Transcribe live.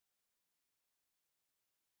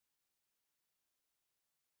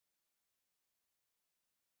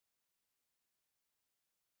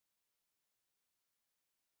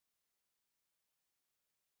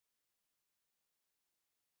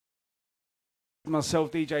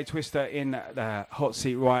Myself, DJ Twista, in the hot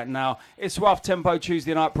seat right now. It's Rough Tempo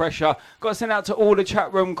Tuesday Night Pressure. Got to send out to all the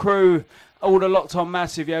chat room crew, all the Locked On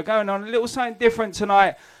Massive. Yeah, going on a little something different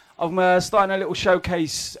tonight. I'm starting a little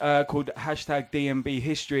showcase called #DNB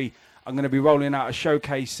History. I'm going to be rolling out a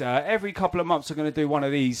showcase every couple of months. I'm going to do one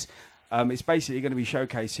of these. It's basically going to be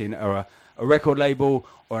showcasing a record label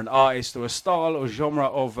or an artist or a style or genre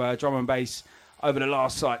of drum and bass over the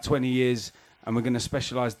last 20 years. And we're going to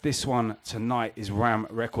specialise. This one tonight is Ram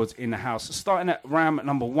Records in the house. Starting at Ram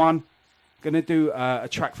number 1. Going to do a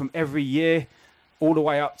track from every year all the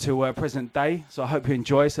way up to present day. So I hope you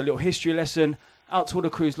enjoy. It's a little history lesson. Out to all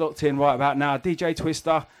the crews locked in right about now. DJ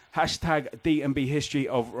Twista, #DNB History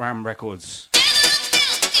of Ram Records.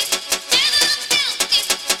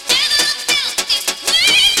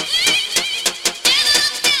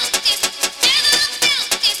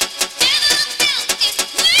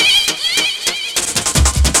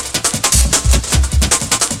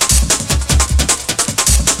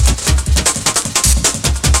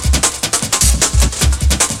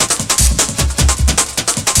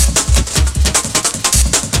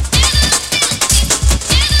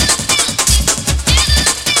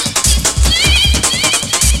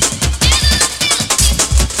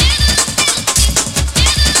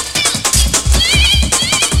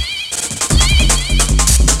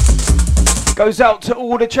 Goes out to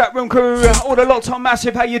all the chat room crew, all the Locked On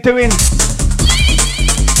Massive, how you doing?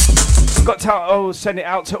 Got to send it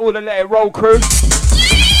out to all the Let It Roll crew.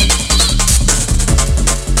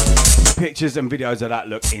 Pictures and videos of that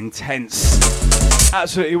look intense.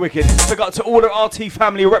 Absolutely wicked. We got to all the RT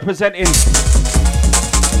family representing.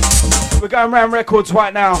 We're going Ram Records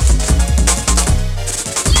right now.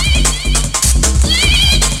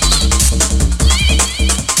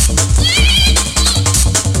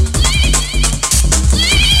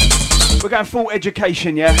 We're going full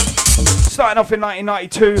education, yeah? Starting off in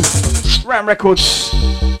 1992, Ram Records,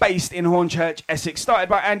 based in Hornchurch, Essex. Started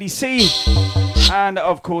by Andy C. and,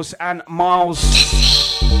 of course, Ann Miles.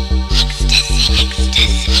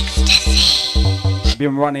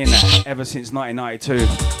 Been running ever since 1992.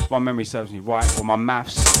 If my memory serves me right, or my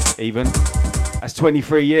maths even. That's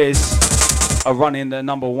 23 years of running the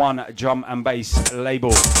 #1 drum and bass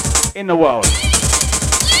label in the world.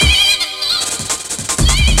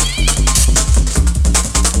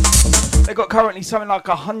 They've got currently something like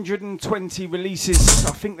 120 releases.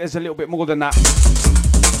 I think there's a little bit more than that.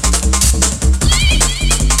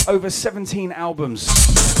 Over 17 albums.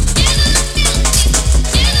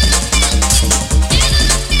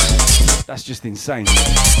 That's just insane.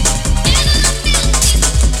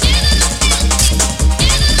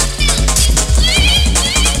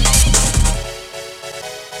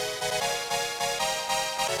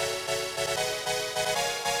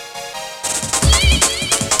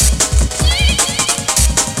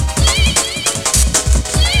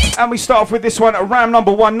 And we start off with this one, Ram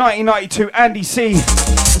 #1, 1992, Andy C.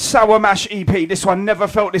 Sour Mash EP. This one, Never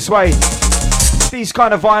Felt This Way. These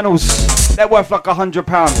kind of vinyls, they're worth like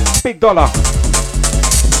 £100. Big dollar.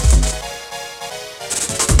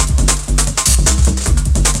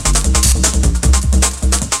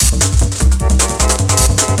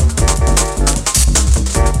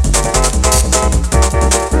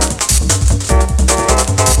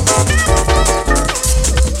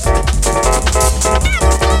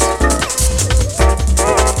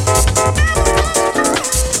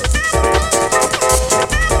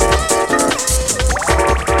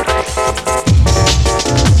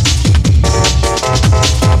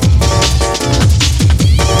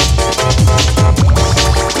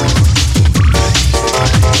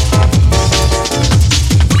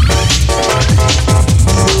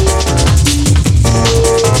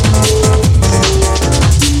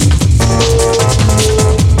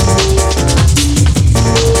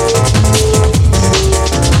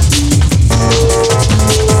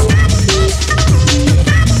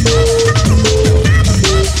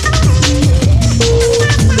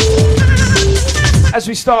 As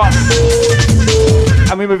we start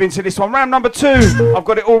and we move into this one, Ram #2. I've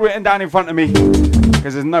got it all written down in front of me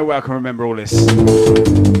because there's no way I can remember all this.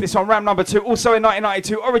 This one, Ram #2, also in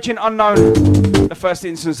 1992, Origin Unknown, the first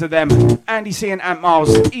instance of them. Andy C and Ant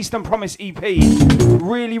Miles, Eastern Promise EP.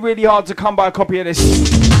 Really, really hard to come by a copy of this.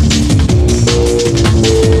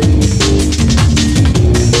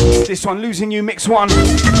 This one, Losing You, Mix 1.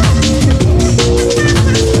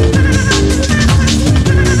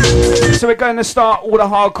 So we're going to start all the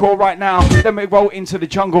hardcore right now, then we roll into the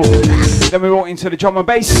jungle, then we roll into the drum and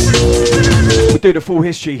bass. We'll do the full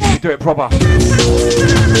history, we'll do it proper.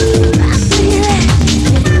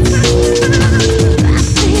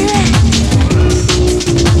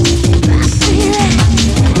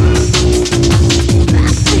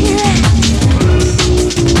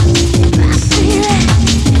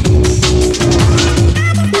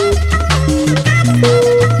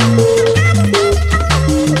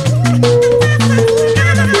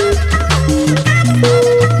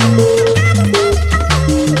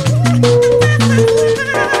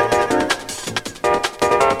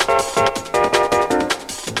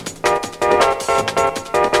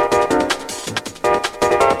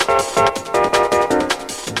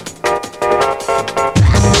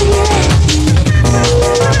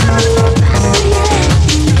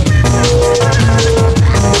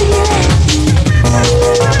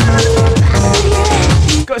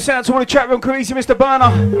 out to all the chat room crew. Easy Mr.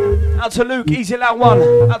 Burner. Out to Luke. Easy Loud One.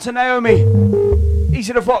 Out to Naomi.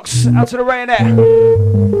 Easy the Fox. Out to the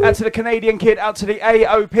Rayonette. Out to the Canadian Kid. Out to the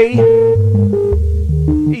AOP.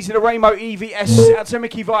 Easy the Rainbow EVS. Out to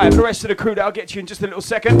Mickey Vibe. The rest of the crew that I'll get to you in just a little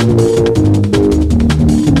second.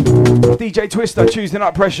 DJ Twista. Tuesday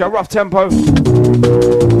Night Pressure. Rough tempo.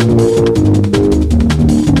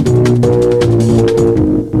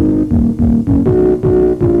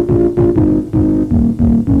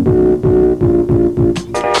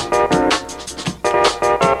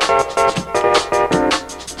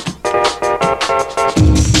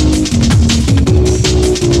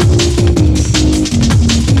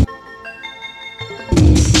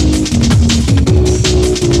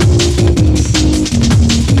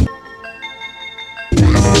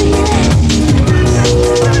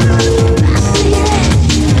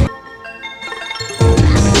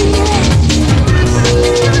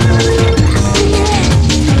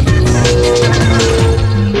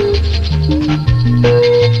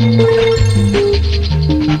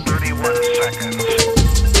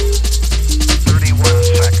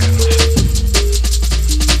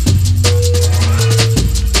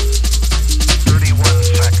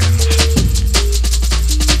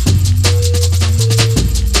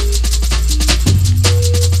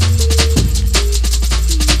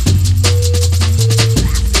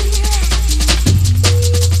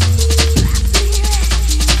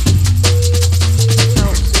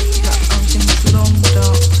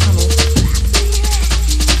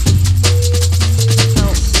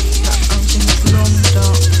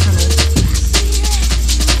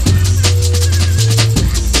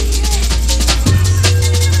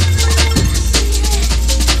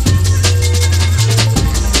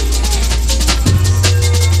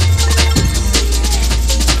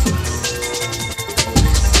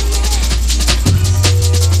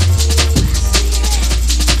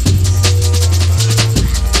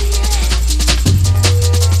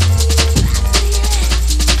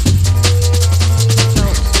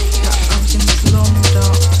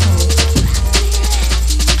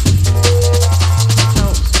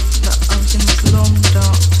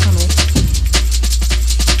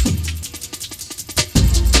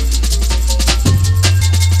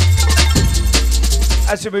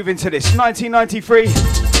 As we move into this, 1993,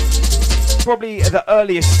 probably the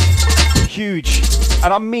earliest huge,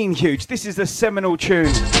 and I mean huge, this is the seminal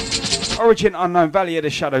tune, Origin Unknown, Valley of the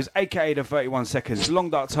Shadows, aka the 31 Seconds, Long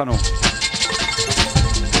Dark Tunnel.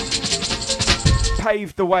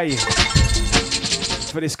 Paved the way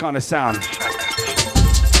for this kind of sound.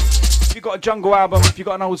 If you've got a jungle album, if you've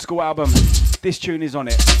got an old school album, this tune is on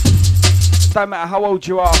it. Don't matter how old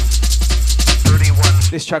you are,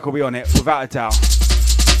 this track will be on it, without a doubt.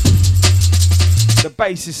 The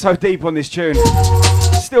bass is so deep on this tune.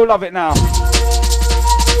 Still love it now.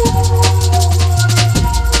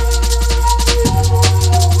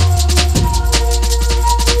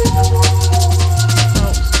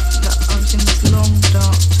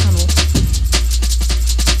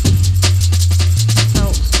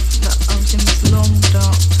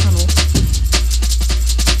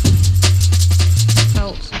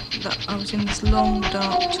 In this long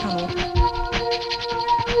dark tunnel,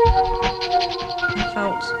 I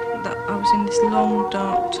felt that I was in this long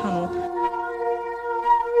dark tunnel.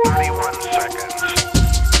 31 seconds.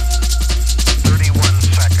 31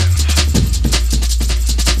 seconds.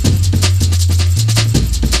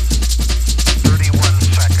 31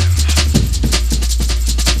 seconds.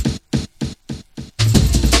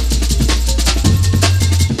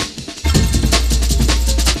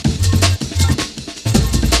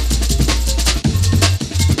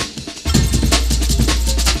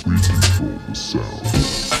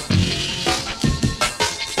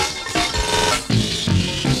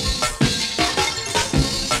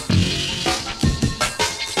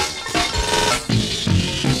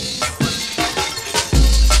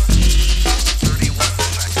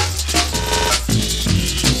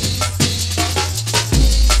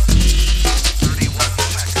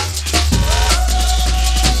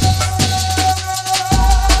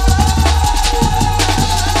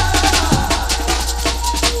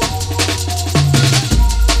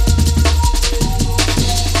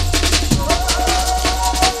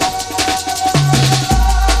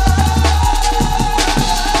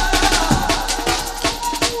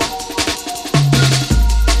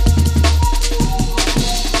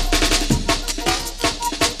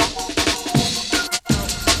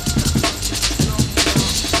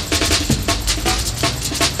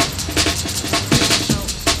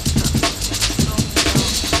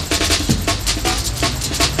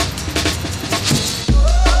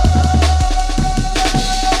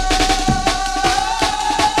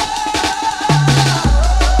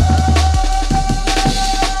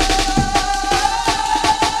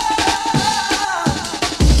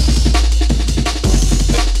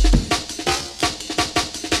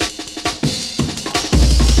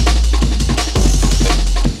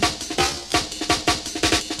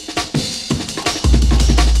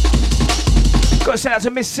 send out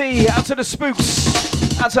to Miss C, out to the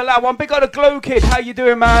Spooks, out to Loud One. Big up the Glow Kid, how you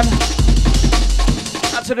doing, man?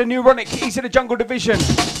 Out to the Neuronic, Easy the Jungle Division.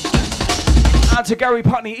 Out to Gary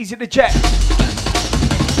Putney, Easy the Jet.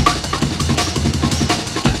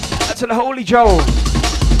 Out to the Holy Joel.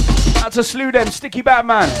 Out to Slew Them, Sticky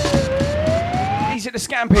Batman. Easy the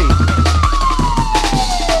Scampy.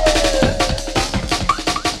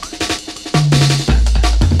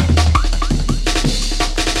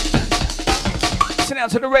 Send out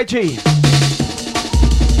to the Reggie.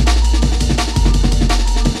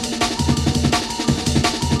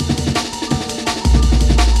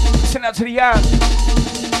 Send out to the Yam.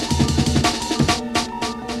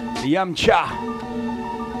 The Yamcha.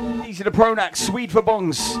 Easy the Pronax, Swede for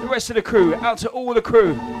Bongs. The rest of the crew. Out to all the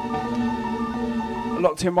crew.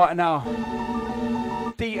 Locked in right now.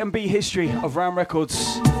 D&B history of Ram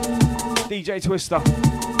Records. DJ Twista.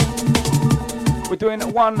 We're doing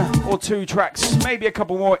 1 or 2 tracks, maybe a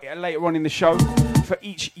couple more later on in the show for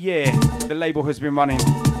each year the label has been running.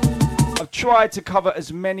 I've tried to cover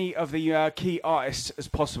as many of the key artists as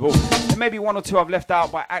possible. There may be 1 or 2 I've left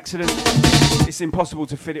out by accident. It's impossible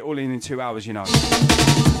to fit it all in 2 hours, you know.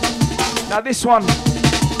 Now this one,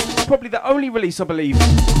 probably the only release, I believe,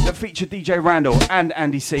 that featured DJ Randall and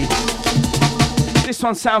Andy C. This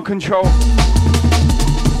one's Sound Control.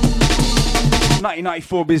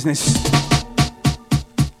 1994 business.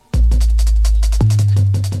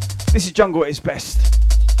 This is Jungle at its best.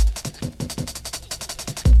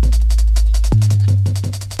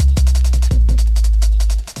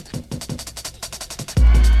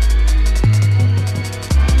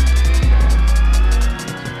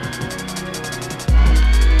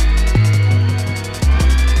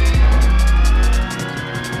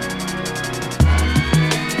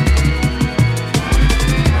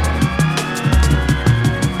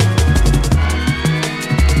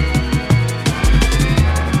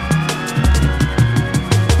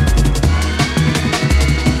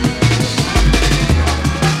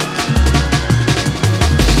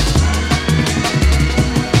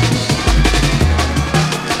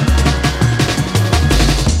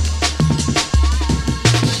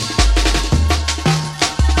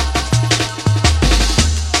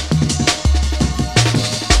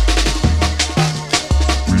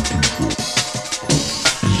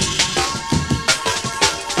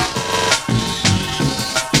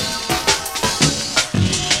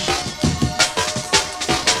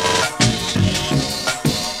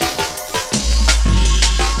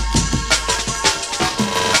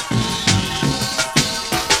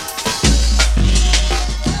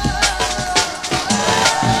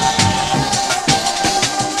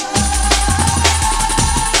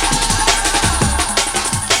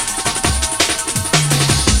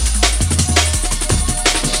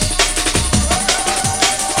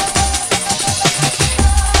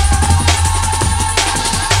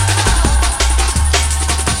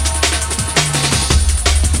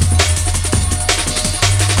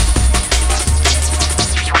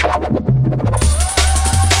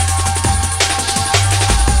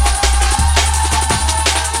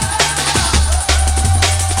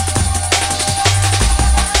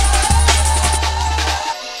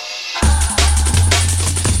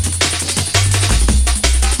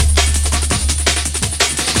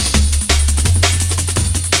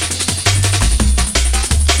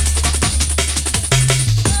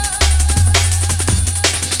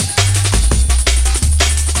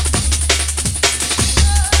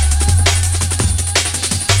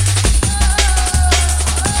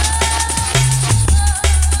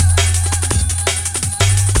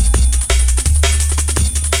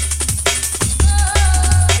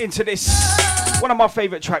 Into this, one of my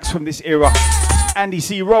favourite tracks from this era. Andy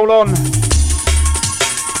C, Roll On.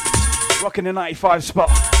 Rocking the 95 spot.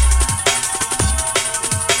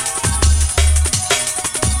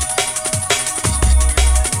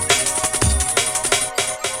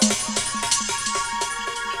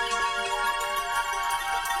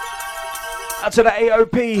 Out to the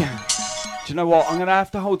AOP. Do you know what? I'm going to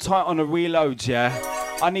have to hold tight on the reloads, yeah?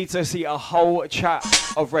 I need to see a whole chat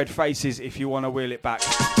of red faces if you want to wheel it back.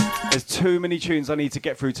 There's too many tunes I need to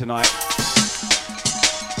get through tonight.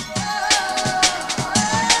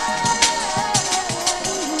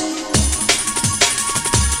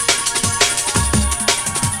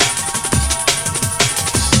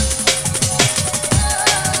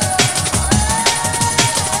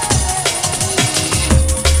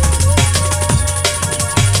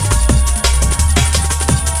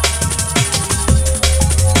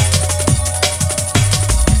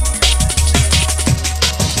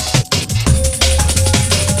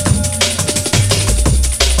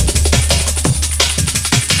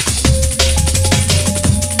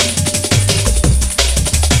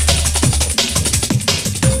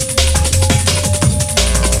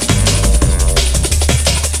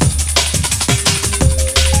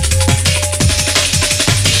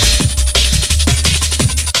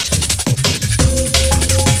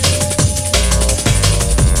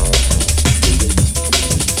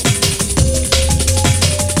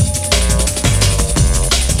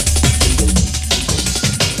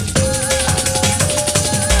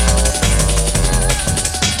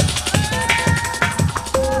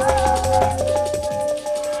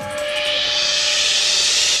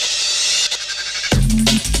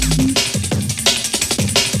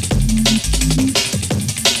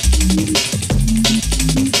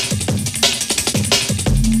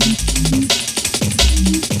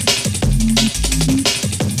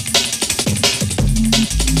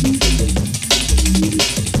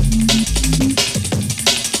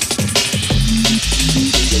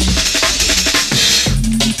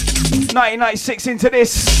 1996 into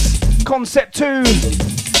this. Concept 2,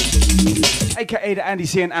 aka the Andy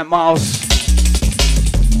C and Ant Miles.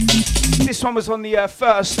 This one was on the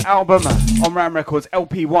first album on Ram Records,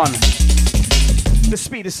 LP1. The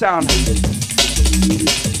Speed of Sound.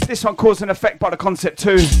 This one caused an effect by the Concept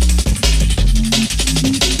 2.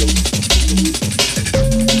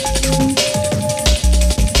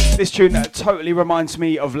 This tune totally reminds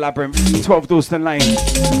me of Labyrinth, 12 Dalston Lane,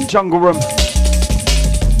 Jungle Room,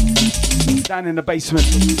 down in the basement.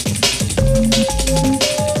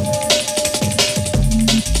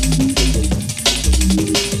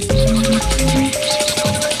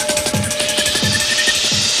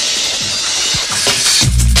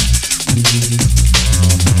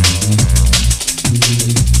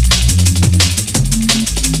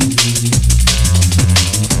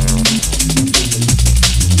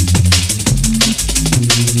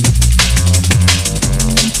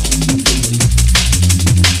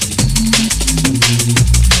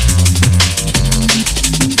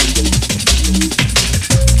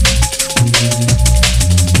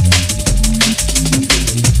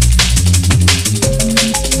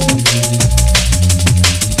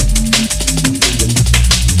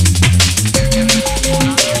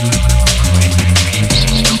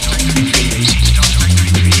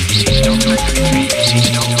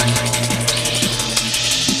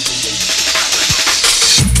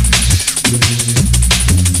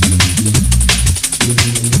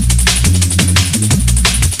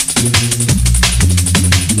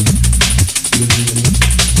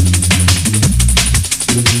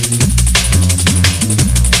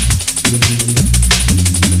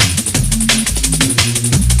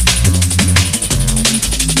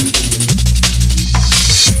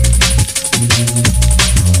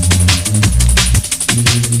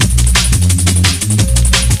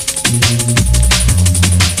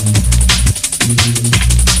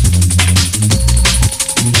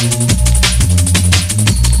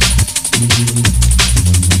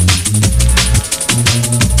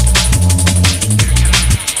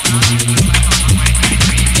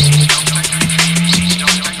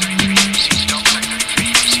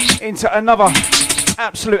 Another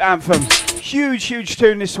absolute anthem. Huge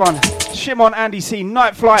tune, this one. Shimon, Andy C,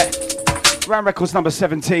 Night Flight. Ram Records number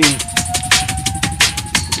 17.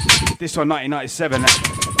 This one, 1997.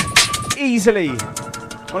 Easily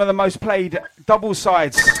one of the most played double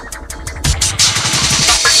sides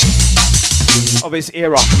of its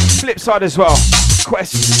era. Flip side as well.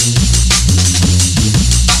 Quest.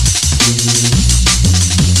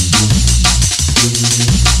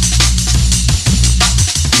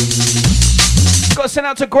 Got to send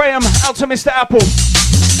out to Graham, out to Mr. Apple,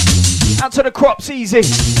 out to the Crops Easy,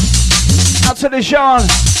 out to the Jean,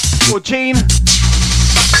 or Gene,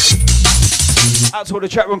 out to all the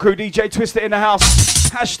chat room crew, DJ Twista in the house,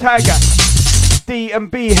 hashtag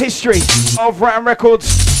D&B history of Ram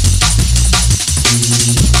Records.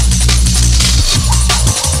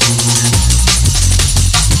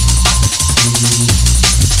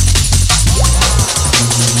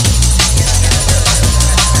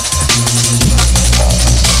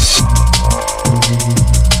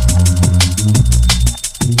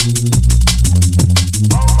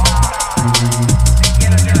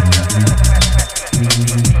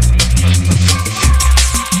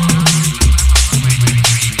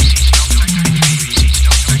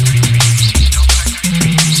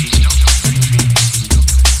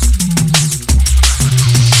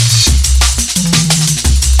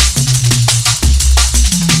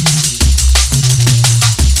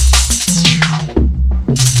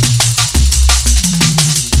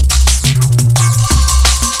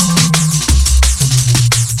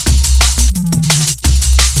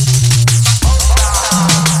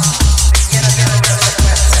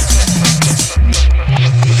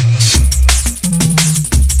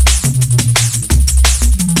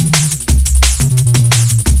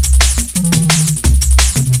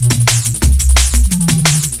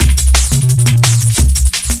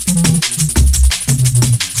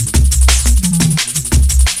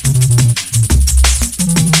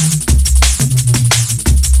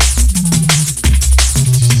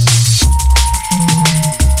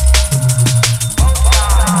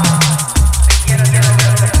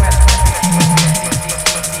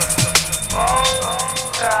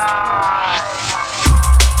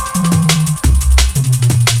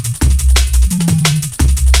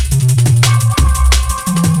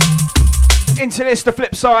 Into this, the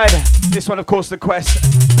flip side. This one, of course, the Quest.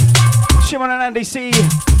 Shimon and Andy C.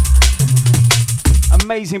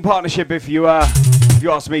 Amazing partnership, if you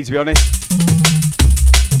ask me, to be honest.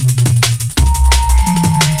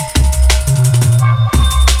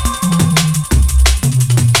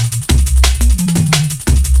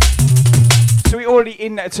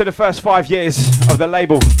 to the first 5 years of the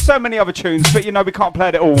label. So many other tunes, but you know we can't play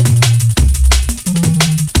it all.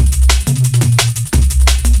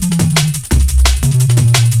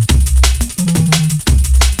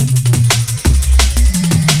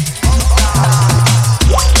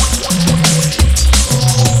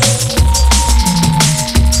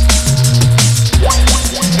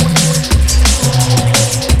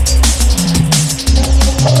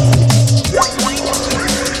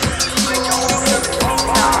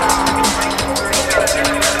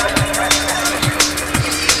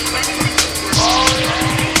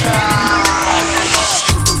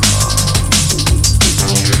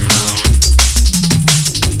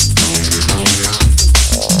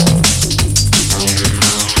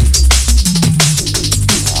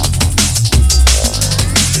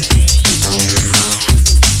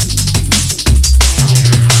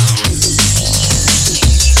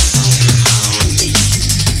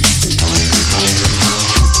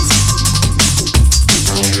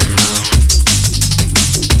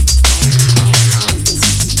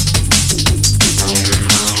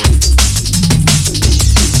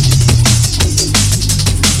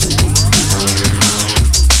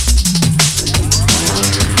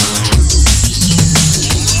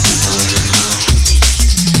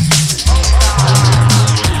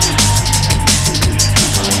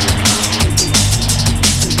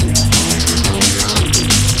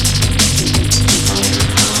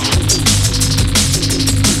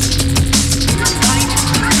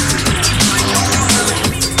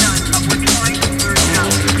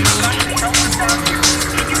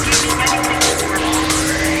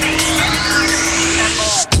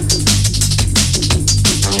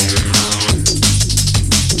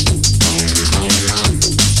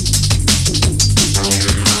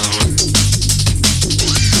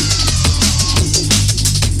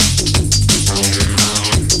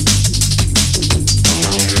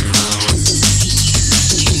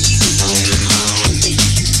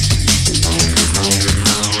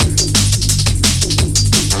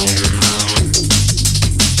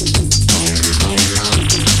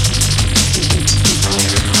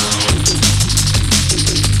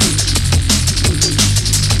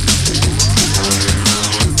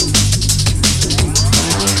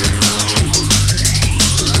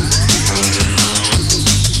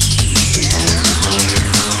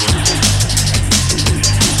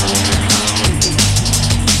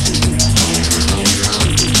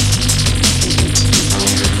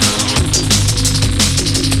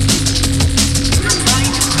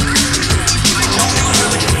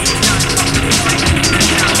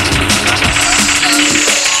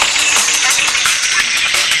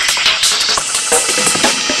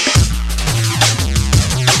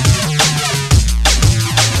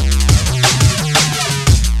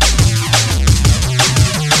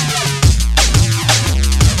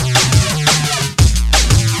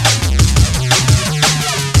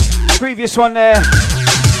 Previous one there,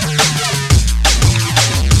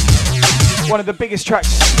 one of the biggest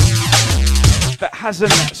tracks that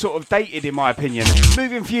hasn't sort of dated in my opinion.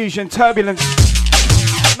 Moving Fusion, Turbulence,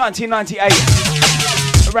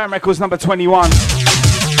 1998, around records number 21.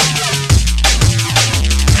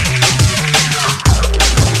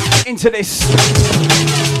 Into this,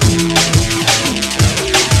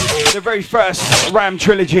 the very first Ram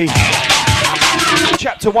trilogy,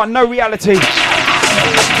 chapter 1, No Reality.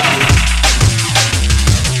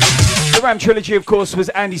 The Ram trilogy, of course, was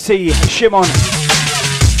Andy C, Shimon,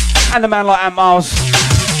 and a man like Ant Miles.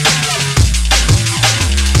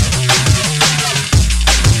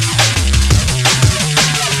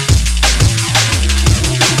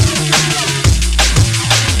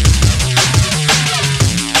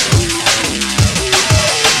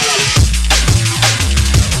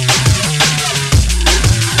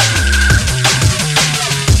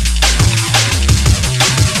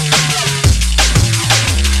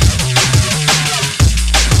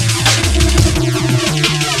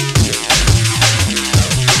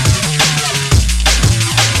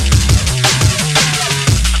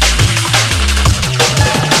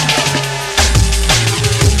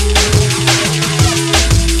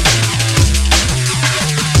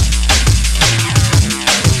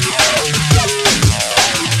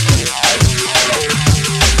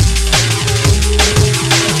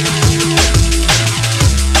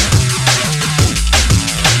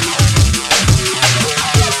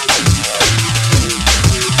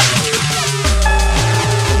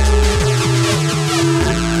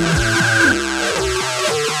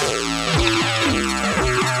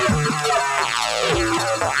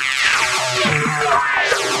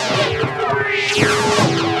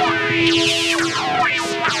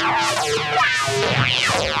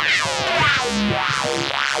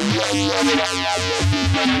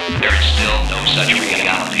 There is still no such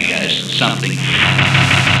reality as something.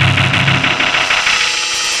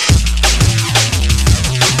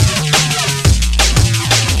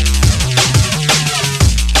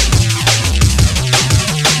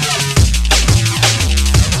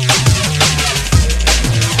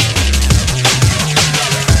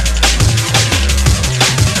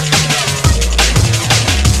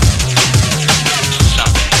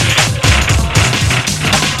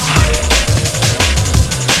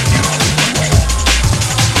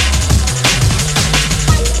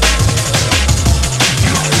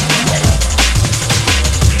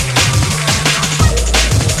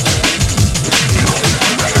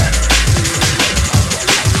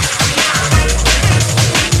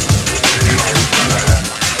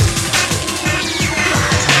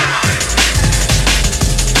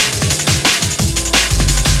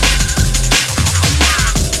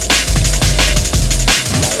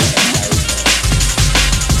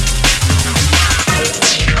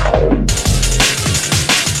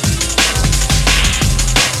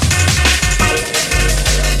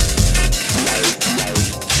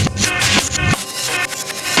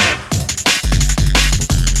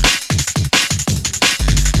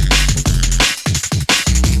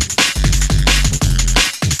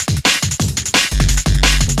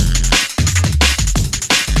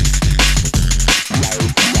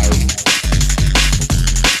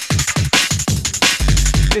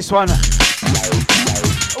 This one,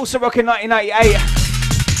 also rocking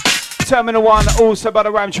 1988, Terminal 1, also by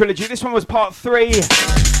the Ram Trilogy. This one was part 3.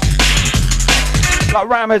 Like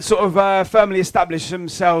Ram had sort of firmly established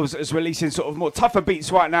themselves as releasing sort of more tougher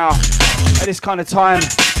beats right now at this kind of time.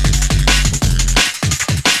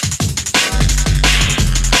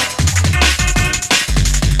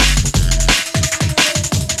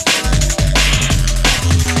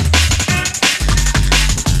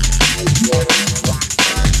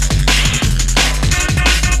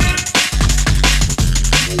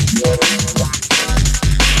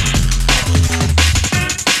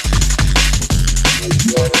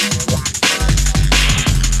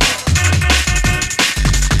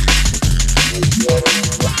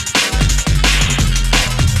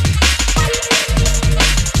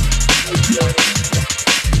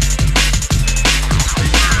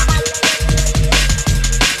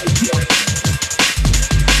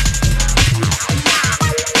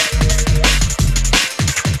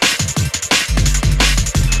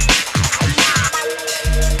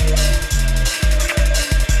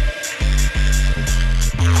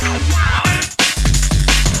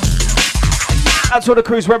 That's what the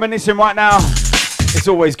crew's reminiscing right now. It's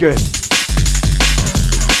always good.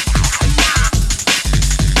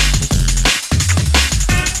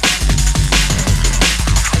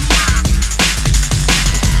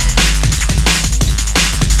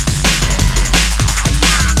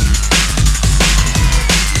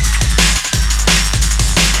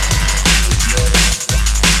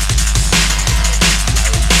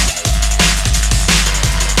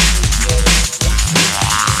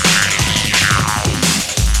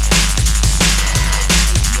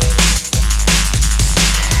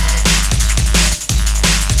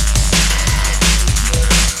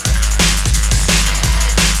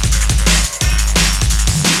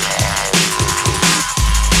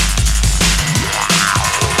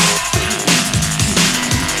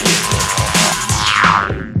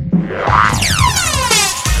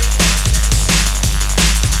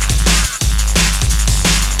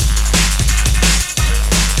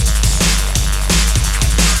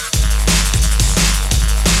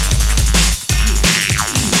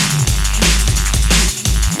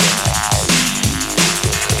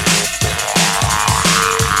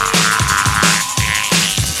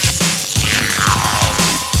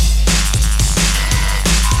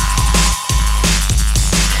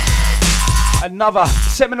 Another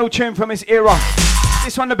seminal tune from this era.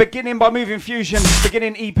 This one, The Beginning by Moving Fusion,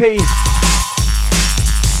 Beginning EP.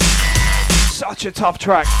 Such a tough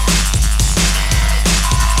track.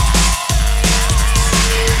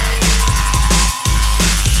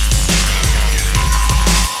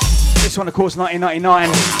 This one, of course, 1999.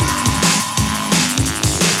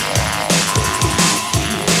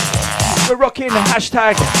 We're rocking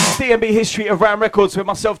hashtag DNB History of Ram Records with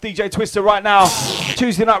myself, DJ Twista, right now.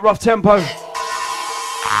 Tuesday night, rough tempo.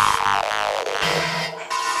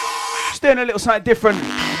 Just doing a little something different,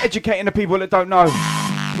 educating the people that don't know,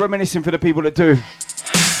 reminiscing for the people that do.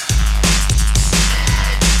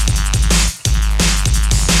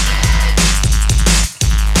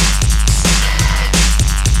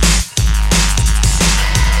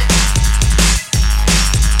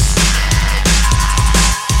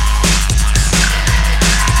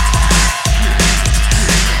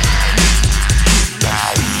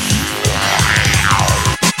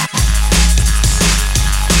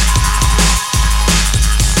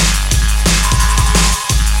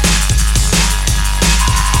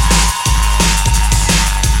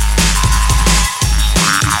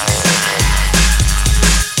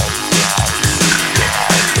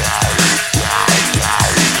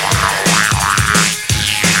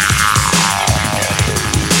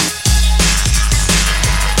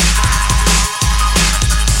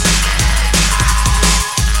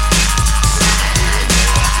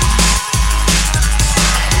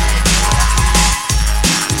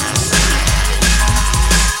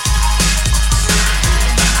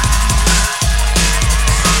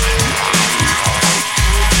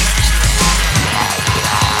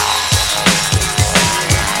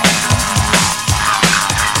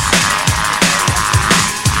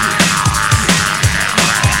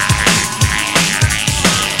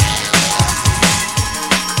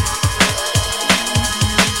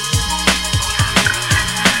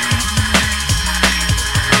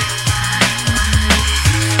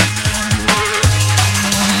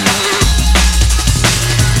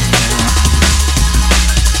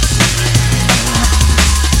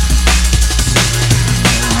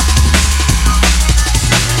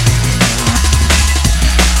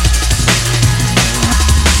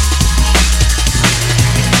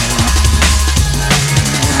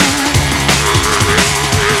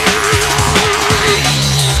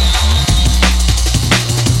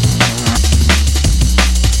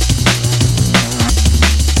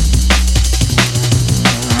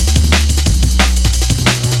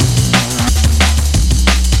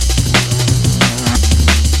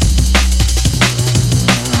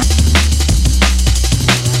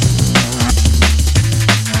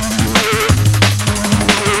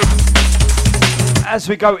 as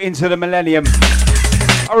we go into the millennium.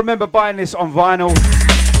 I remember buying this on vinyl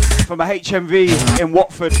from a HMV in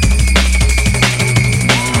Watford.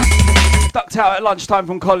 Ducked out at lunchtime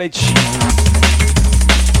from college.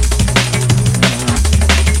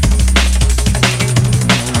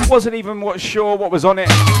 Wasn't even sure what was on it.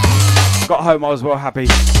 Got home, I was well happy.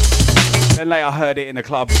 Then later I heard it in the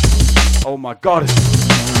club. Oh my God.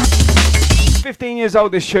 15 years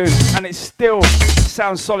old this tune, and it still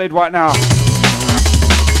sounds solid right now.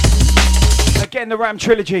 Again, the Ram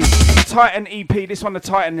Trilogy, Titan EP, this one the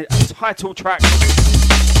Titan title track.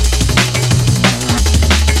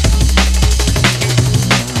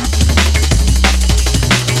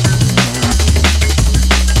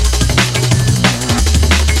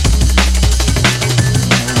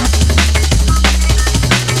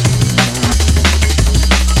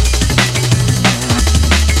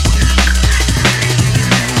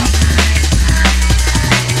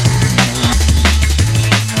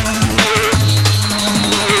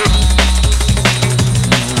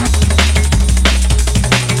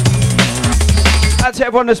 To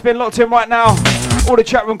everyone that's been locked in right now, all the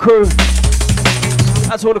chat room crew,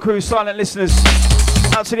 that's all the crew, silent listeners,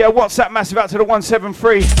 out to the WhatsApp massive, out to the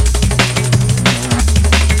 173.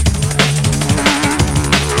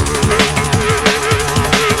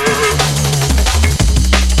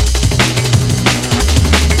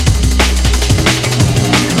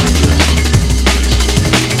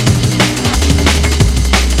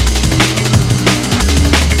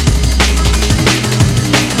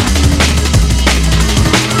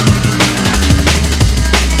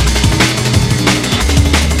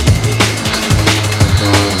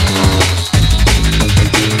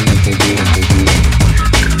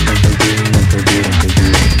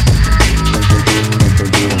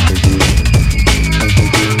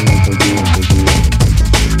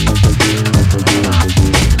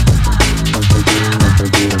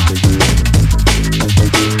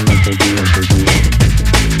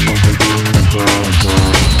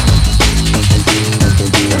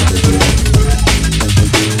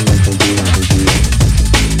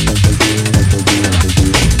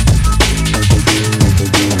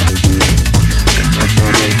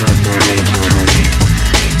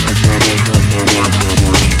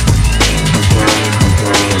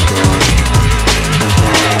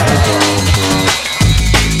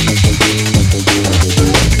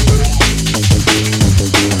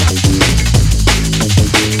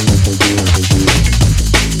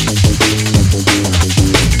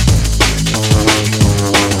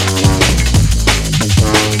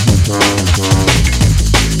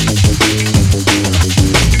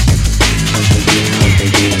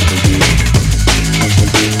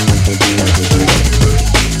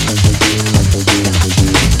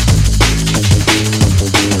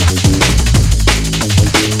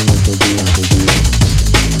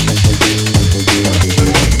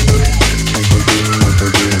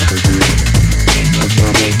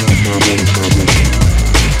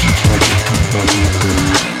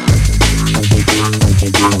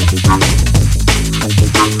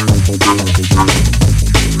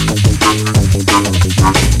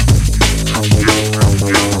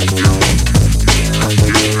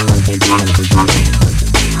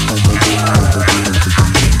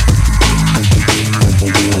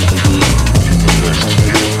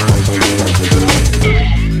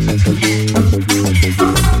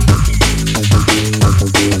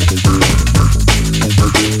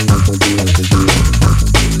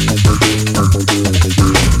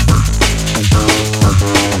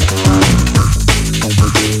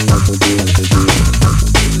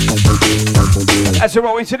 As we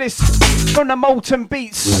roll into this from the Molten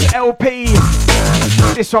Beats LP,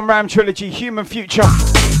 this one Ram Trilogy, Human Future.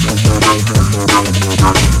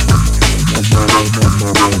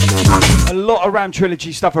 A lot of Ram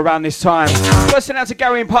Trilogy stuff around this time. First out to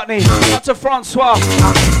Gary and Putney, out to Francois,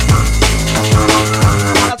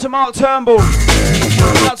 out to Mark Turnbull,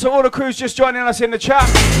 out to all the crews just joining us in the chat.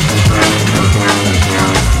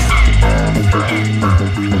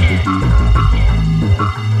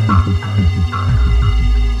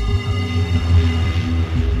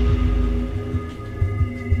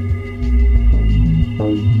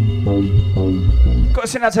 Got to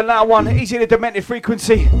send out to Loud One, Easy the Demented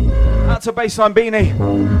Frequency, out to Baseline Beanie,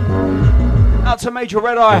 out to Major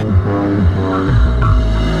Red Eye.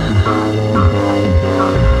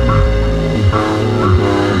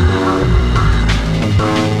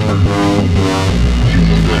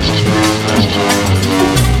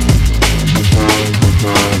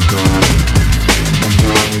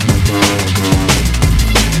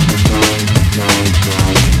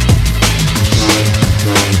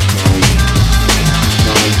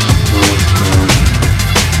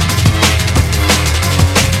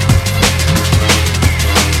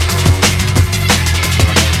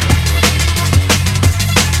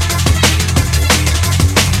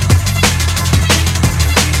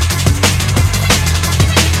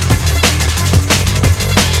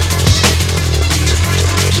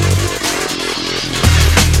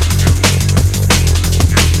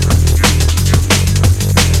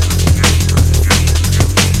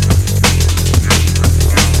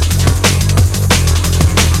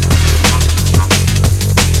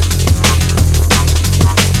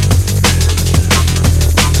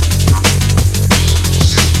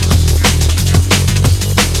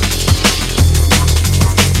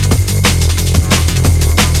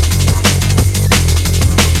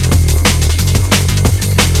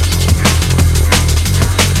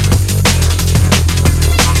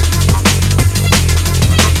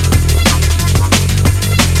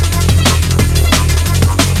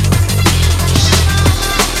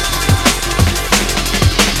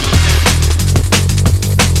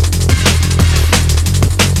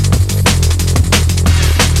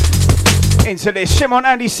 into this. Shimon,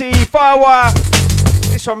 Andy C, Firewire.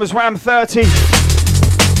 This one was Ram 30.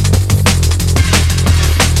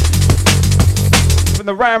 From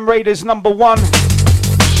the Ram Raiders #1.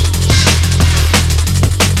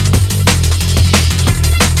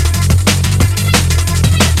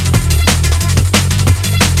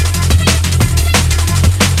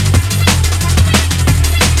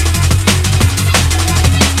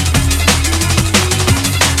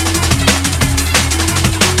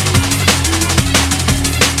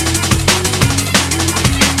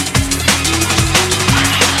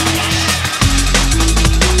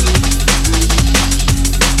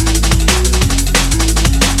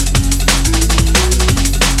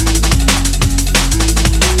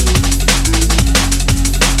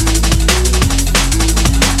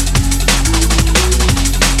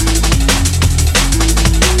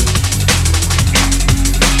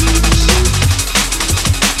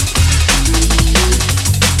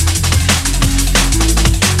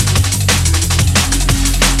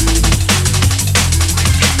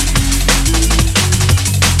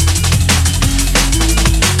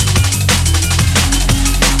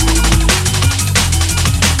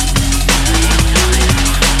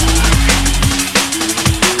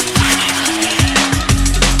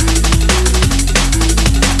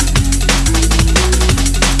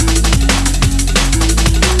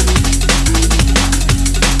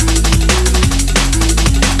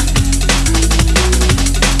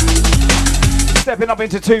 Stepping up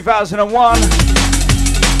into 2001.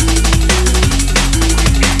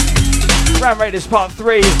 Ram Raiders Part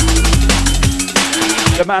 3.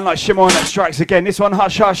 The man like Shimon that strikes again. This one,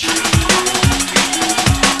 Hush Hush.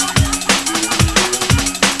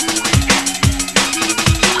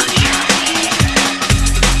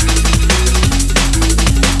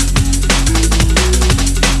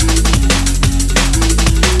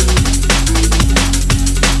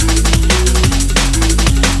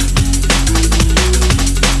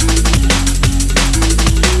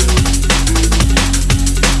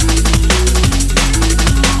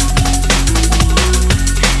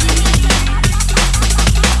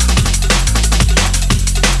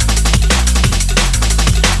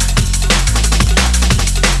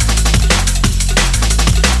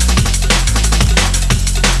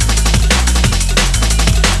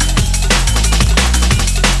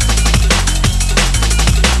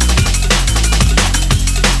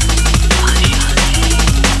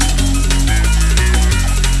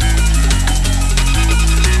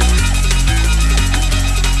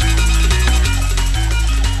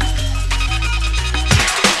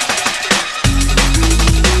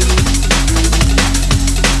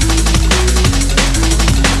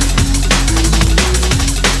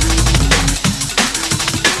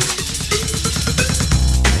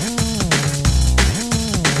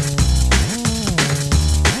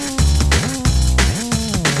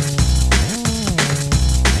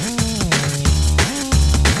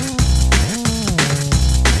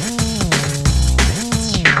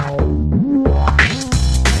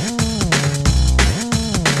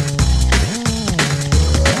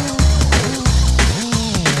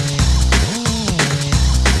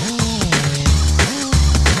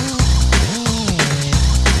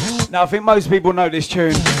 Now, I think most people know this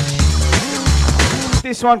tune.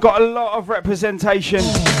 This one got a lot of representation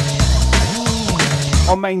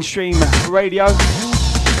on mainstream radio.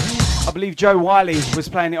 I believe Joe Wiley was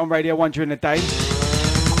playing it on Radio 1 during the day.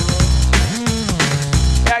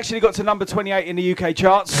 It actually got to number 28 in the UK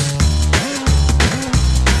charts.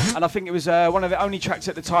 And I think it was one of the only tracks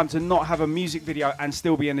at the time to not have a music video and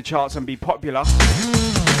still be in the charts and be popular.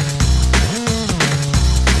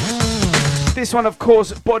 This one, of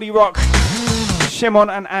course, Body Rock, Shimon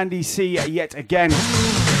and Andy C yet again.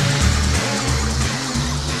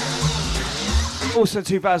 Also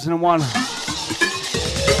 2001.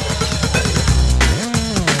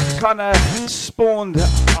 Kind of spawned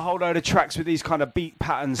a whole load of tracks with these kind of beat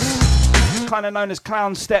patterns. Kind of known as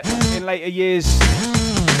clown step in later years.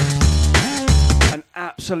 An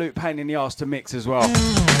absolute pain in the arse to mix as well.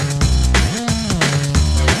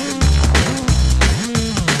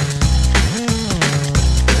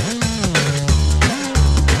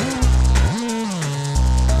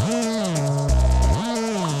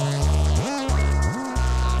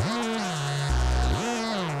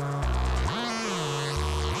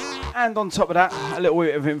 And on top of that, a little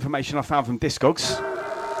bit of information I found from Discogs.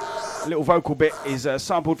 A little vocal bit is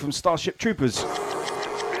sampled from Starship Troopers.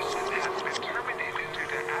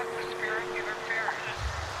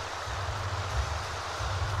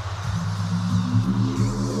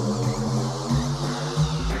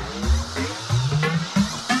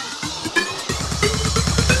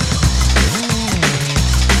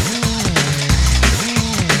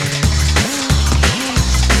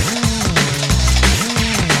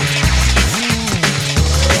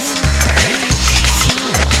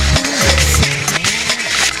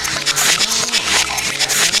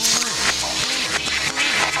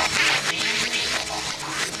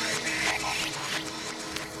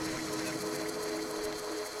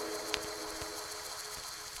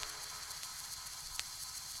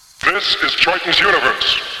 This is Triton's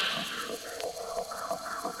Universe.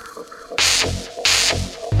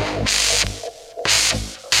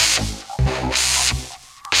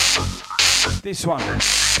 This one,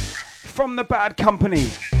 from the Bad Company,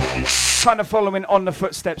 kind of following on the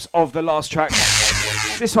footsteps of the last track.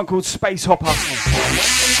 This one called Space Hopper,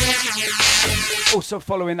 also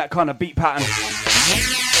following that kind of beat pattern.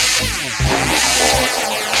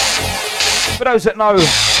 For those that know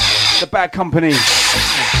the Bad Company,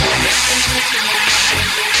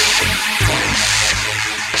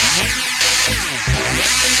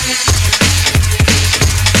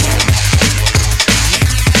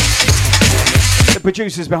 the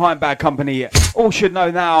producers behind Bad Company all should know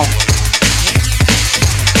now.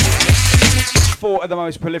 Four of the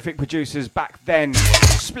most prolific producers back then,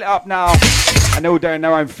 split up now, and they're all doing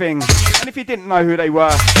their own thing. And if you didn't know who they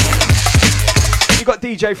were, you got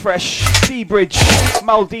DJ Fresh, D-Bridge,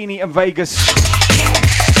 Maldini and Vegas.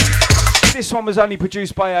 This one was only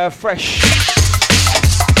produced by Fresh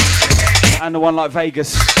and the one like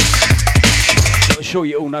Vegas. I'm sure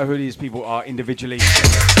you all know who these people are individually. I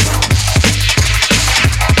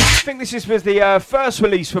think this was the first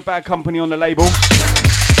release for Bad Company on the label.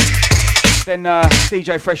 Then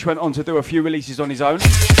DJ Fresh went on to do a few releases on his own.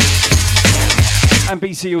 And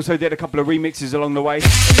BC also did a couple of remixes along the way.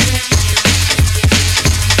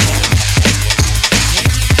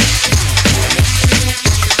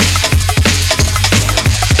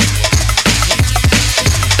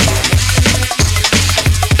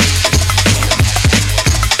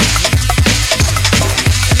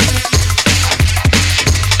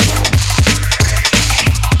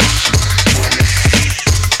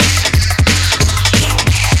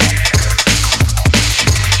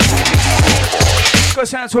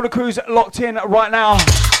 Shout out to all the crews locked in right now.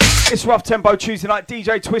 It's Rough Tempo Tuesday night.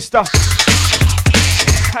 DJ Twista.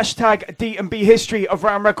 Hashtag D&B history of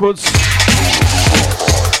Round Records.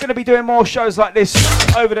 Going to be doing more shows like this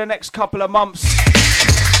over the next couple of months.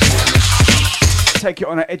 Take it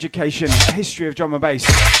on an education, a history of drum and bass.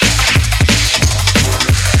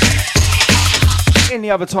 In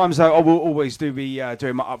the other times though, I will always be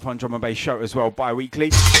doing my Upfront Drum and Bass show as well,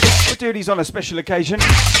 bi-weekly. We'll do these on a special occasion.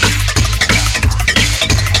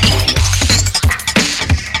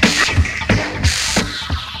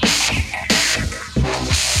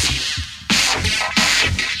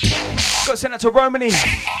 Got sent out to Romany,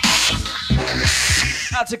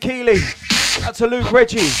 out to Keeley, out to Luke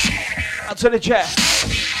Reggie, out to the Jet,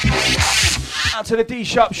 out to the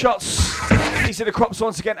D-Sharp Shots. These are the crops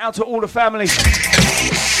once again, out to all the family.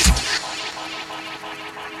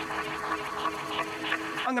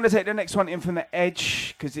 I'm going to take the next one in from the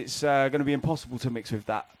edge because it's going to be impossible to mix with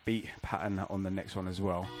that beat pattern on the next one as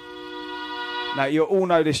well. Now, you all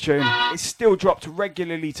know this tune. It's still dropped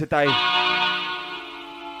regularly today.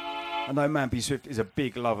 I know Man B Swift is a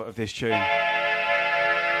big lover of this tune.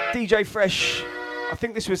 DJ Fresh, I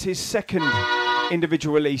think this was his second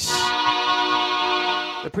individual release.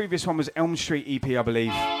 The previous one was Elm Street EP, I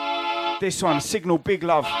believe. This one, Signal Big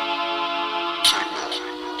Love.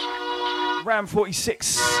 Ram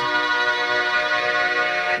 46.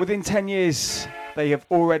 Within 10 years, they have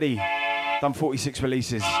already done 46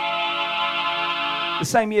 releases. The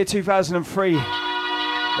same year, 2003,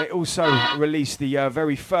 they also released the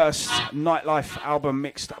very first Nightlife album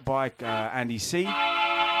mixed by Andy C.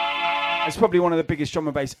 It's probably one of the biggest drum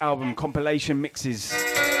and bass album compilation mixes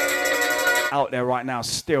out there right now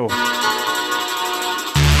still.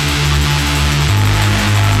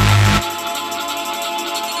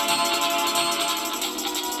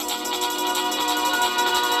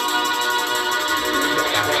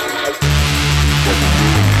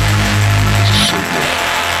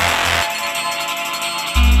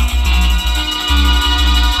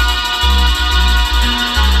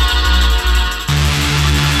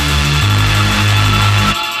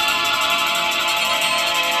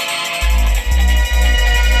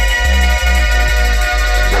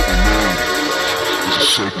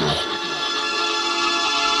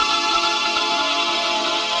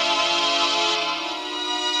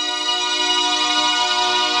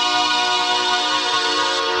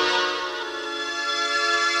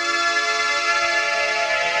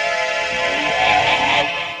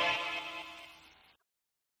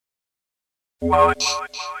 Watch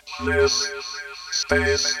this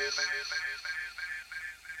space.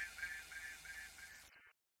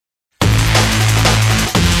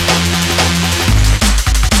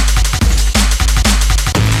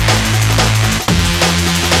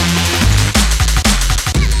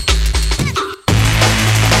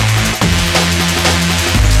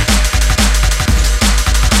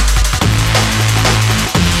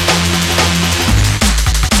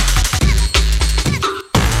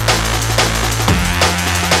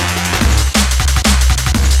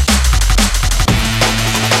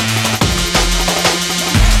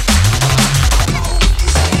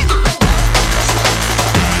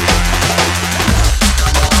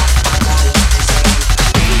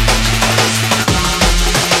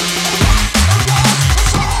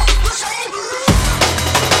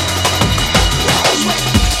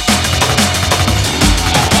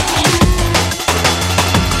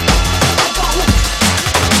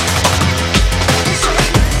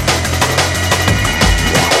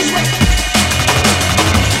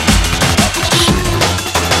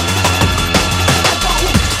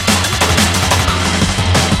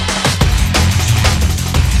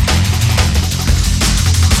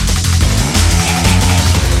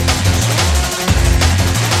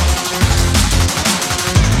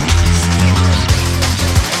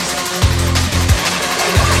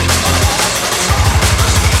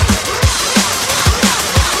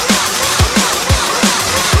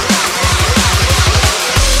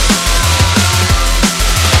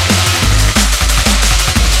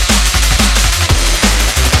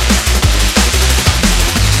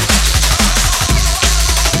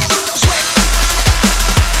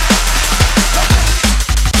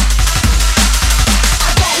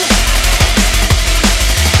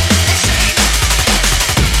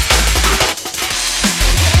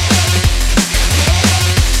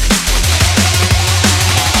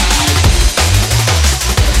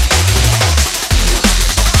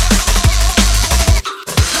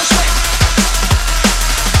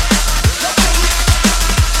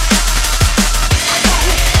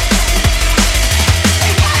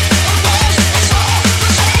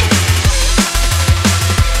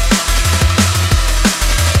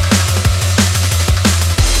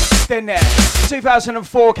 Then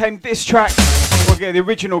 2004 came this track. Well, yeah, the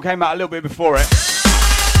original came out a little bit before it.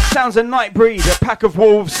 Sounds of Nightbreed, a pack of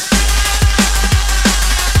wolves.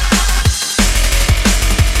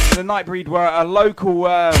 The Nightbreed were a local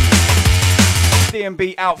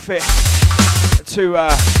D&B outfit to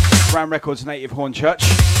Ram Records' native Hornchurch.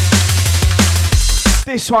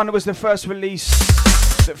 This one was the first release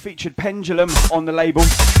that featured Pendulum on the label.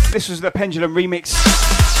 This was the Pendulum remix.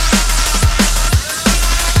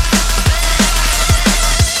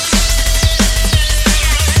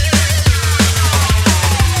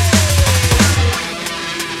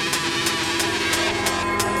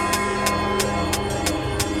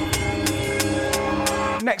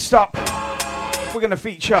 Next up, we're going to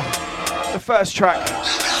feature the first track.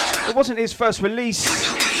 It wasn't his first release,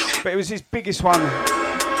 but it was his biggest one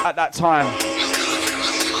at that time.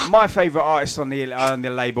 My favourite artist on the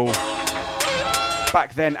label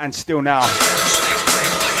back then and still now.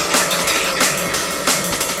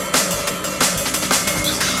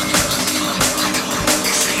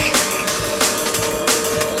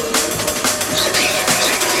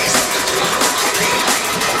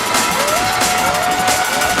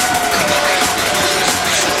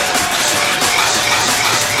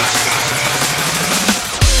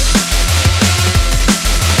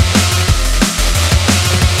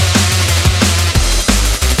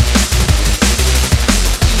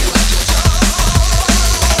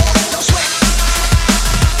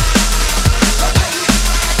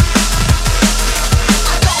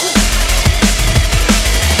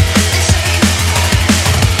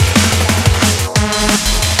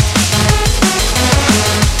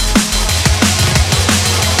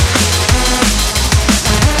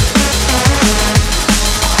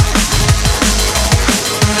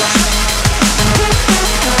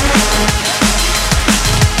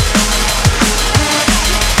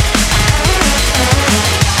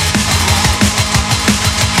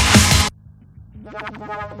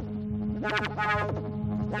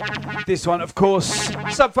 This one, of course,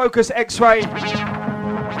 Subfocus X-Ray,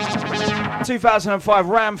 2005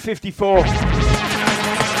 Ram 54,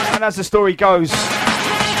 and as the story goes,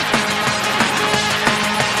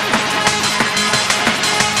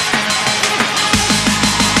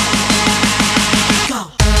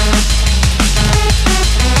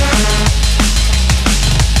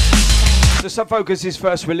 the Subfocus's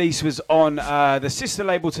first release was on the sister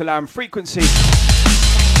label to Lamb, Frequency,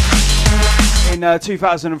 in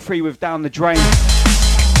 2003 with Down the Drain.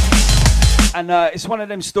 And it's one of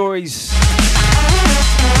them stories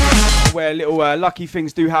where little lucky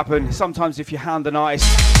things do happen. Sometimes if you hound an artist,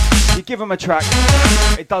 you give them a track,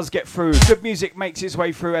 it does get through. Good music makes its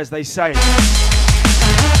way through, as they say.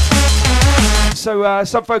 So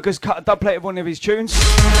Subfocus cut a dub plate of one of his tunes,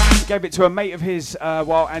 gave it to a mate of his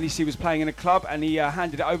while Andy C was playing in a club, and he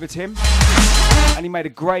handed it over to him. And he made a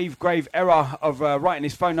grave error of writing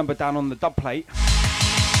his phone number down on the dub plate.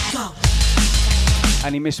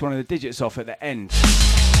 And he missed one of the digits off at the end.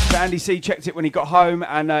 So Andy C checked it when he got home,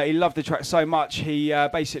 and he loved the track so much, he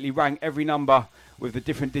basically rang every number with the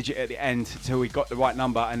different digit at the end until he got the right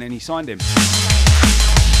number, and then he signed him.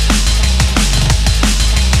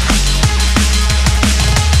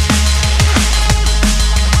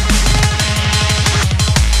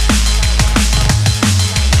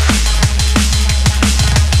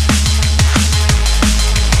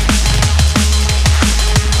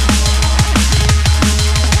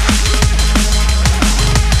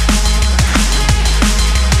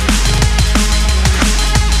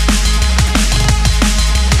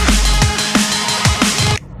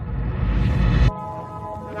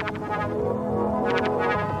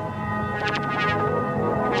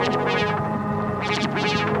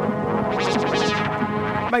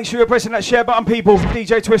 Make sure you're pressing that share button, people.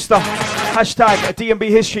 DJ Twista, hashtag a D&B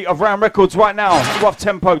history of Ram Records right now. Rough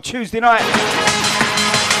tempo, Tuesday night.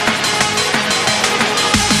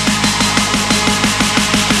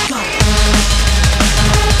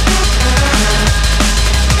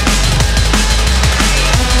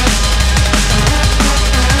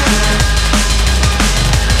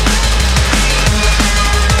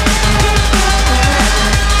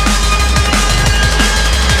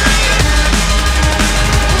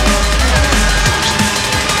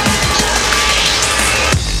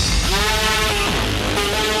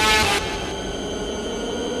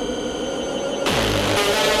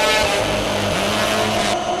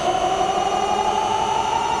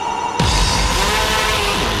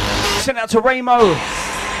 Sent out to Raymo.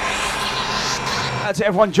 Out to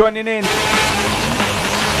everyone joining in.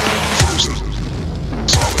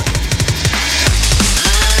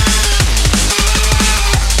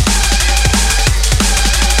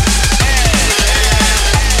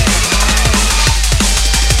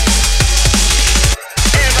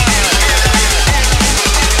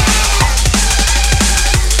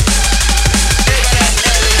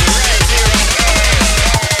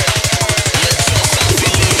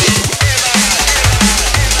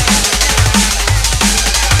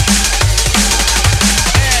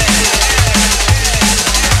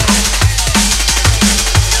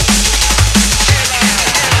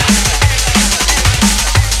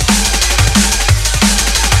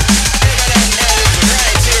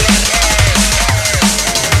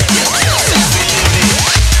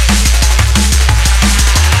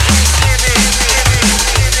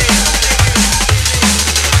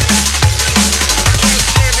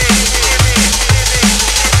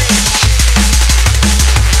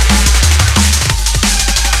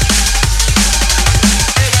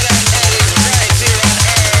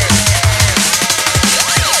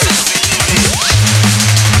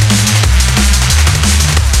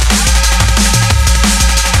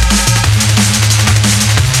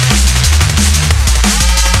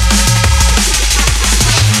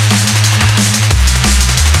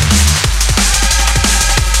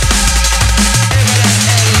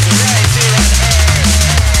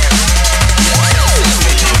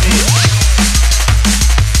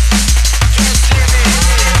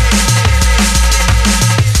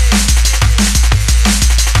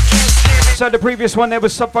 So the previous one there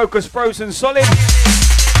was Subfocus Frozen Solid.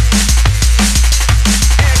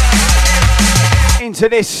 Into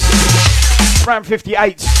this, round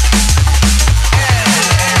 58.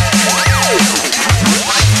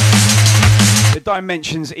 The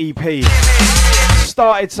Dimensions EP.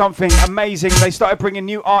 Started something amazing. They started bringing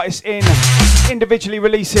new artists in, individually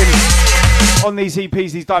releasing on these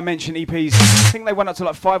EPs, these Dimension EPs. I think they went up to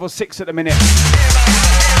like 5 or 6 at the minute.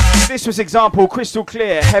 This was Example, Crystal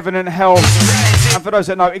Clear, Heaven and Hell. And for those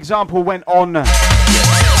that know, Example went on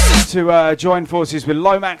to join forces with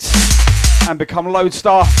Lomax and become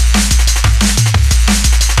Lodestar.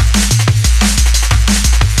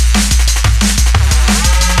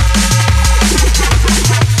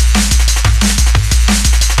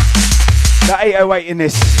 The 808 in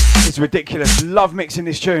this is ridiculous. Love mixing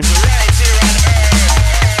this tune.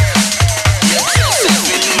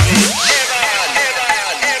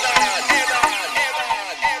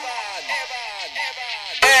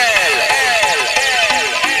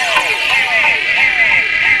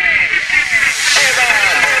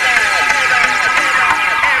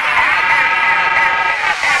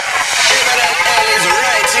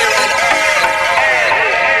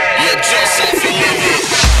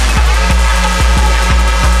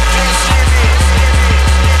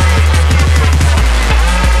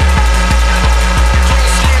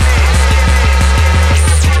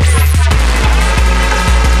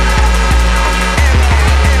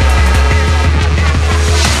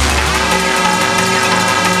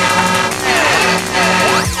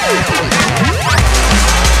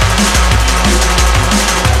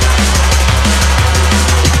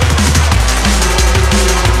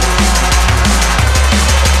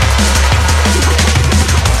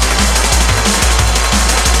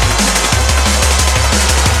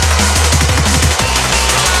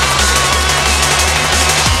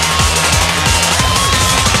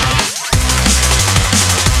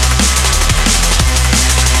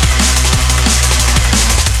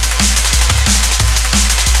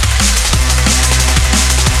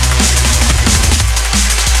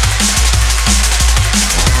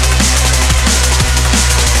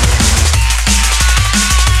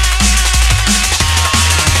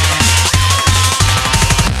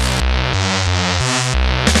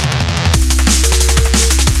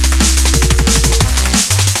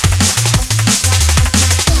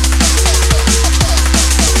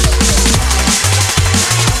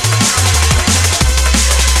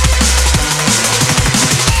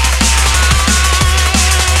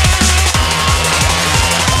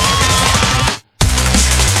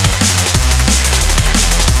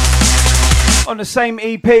 On the same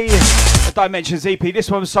EP, the Dimensions EP, this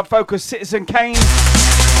one was Subfocus, Citizen Kane. I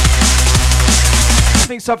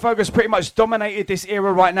think Subfocus pretty much dominated this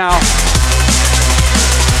era right now.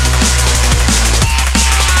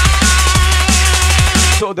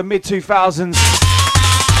 Sort of the mid-2000s.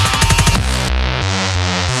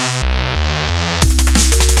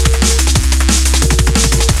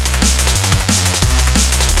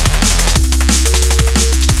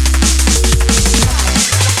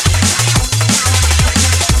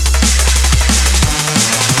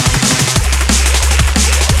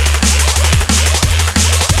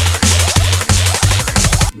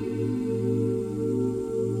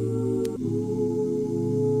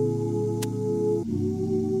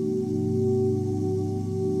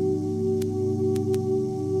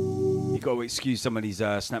 Excuse some of these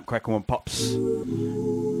snap, crackle and pops.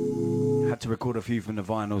 Had to record a few from the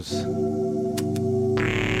vinyls.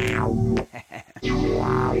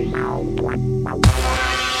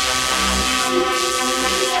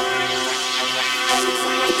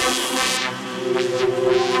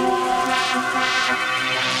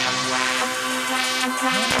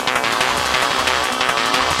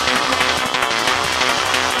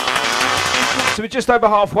 So we're just over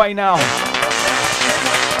halfway now.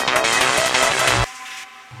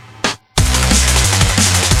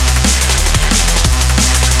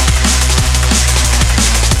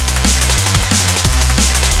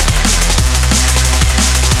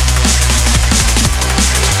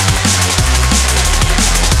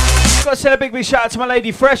 Send a big shout out to my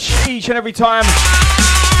lady Fresh each and every time.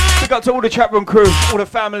 Big up to all the chat room crew, all the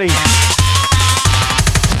family.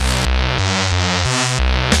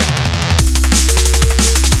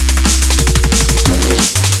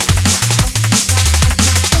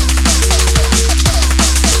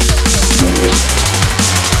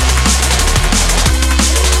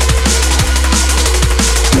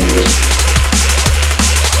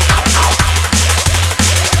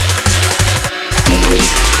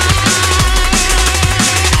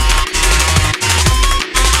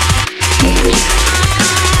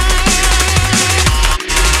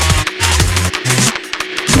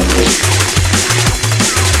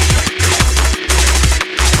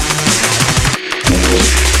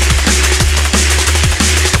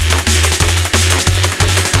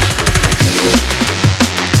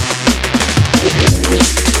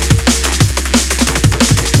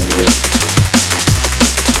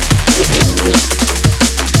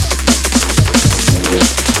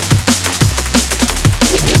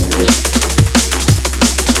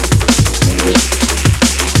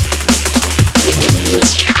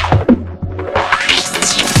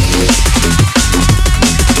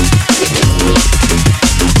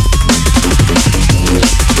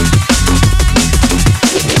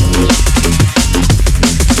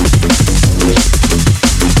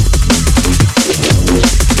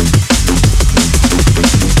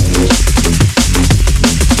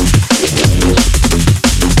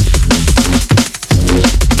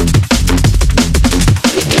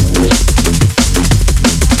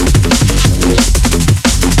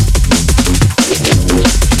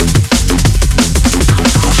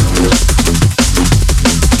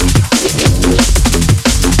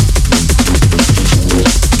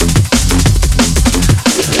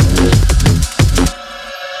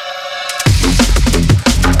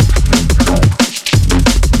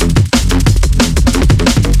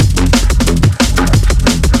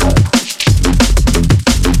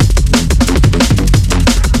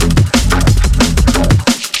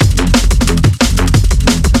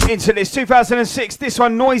 Into this 2006, this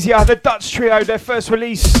one Noisier, the Dutch trio, their first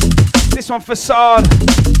release. This one Facade.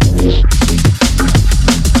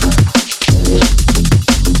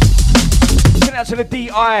 Send out to the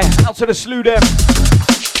DI, out to the slew them.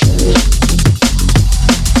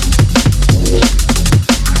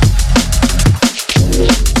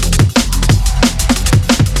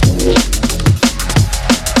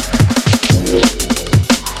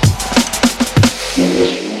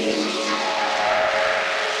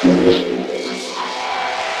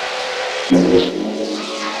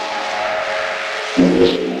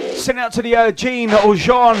 Send out to the Jean or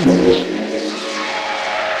Jean.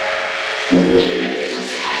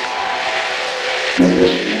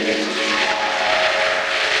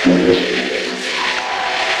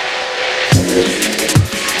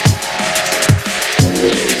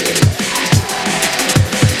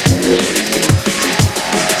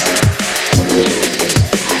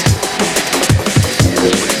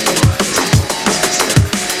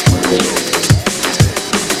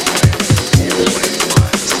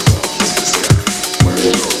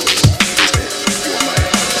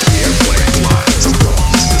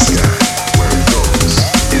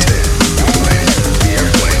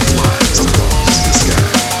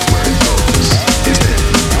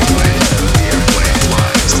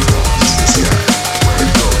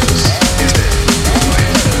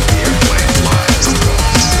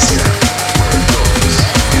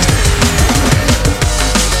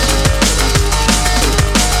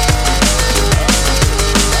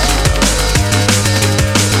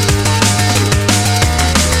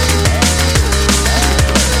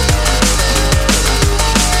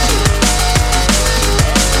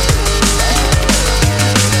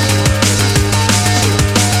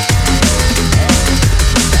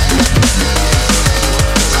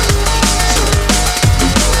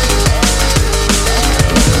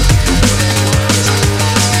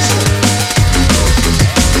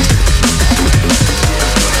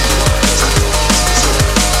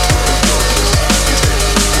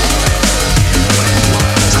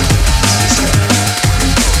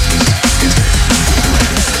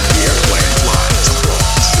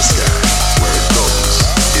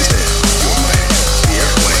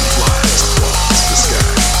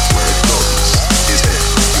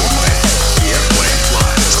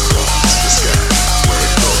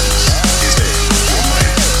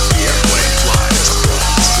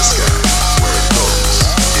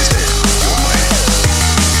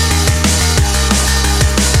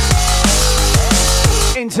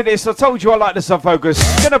 This, I told you I like the Subfocus.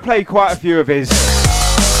 Gonna play quite a few of his,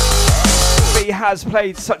 but he has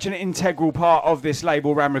played such an integral part of this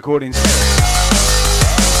label, Ram Recordings.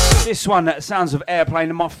 This one, Sounds of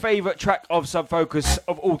Airplane, my favourite track of Subfocus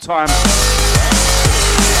of all time.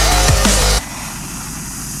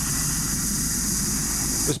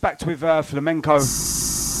 Was backed with flamenco.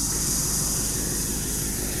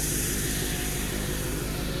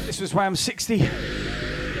 This was Ram 60.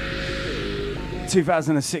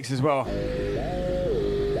 2006 as well.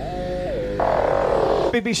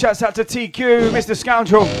 Big shouts out to TQ, Mr.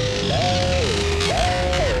 Scoundrel. The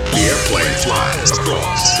airplane flies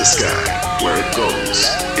across the sky. Where it goes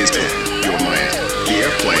is in your mind. The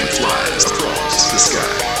airplane flies across the sky.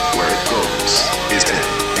 Where it goes is in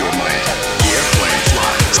your mind. The airplane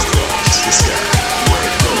flies across the sky. Where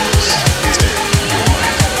it goes is in your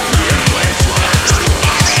mind. The airplane flies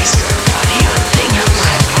across the sky.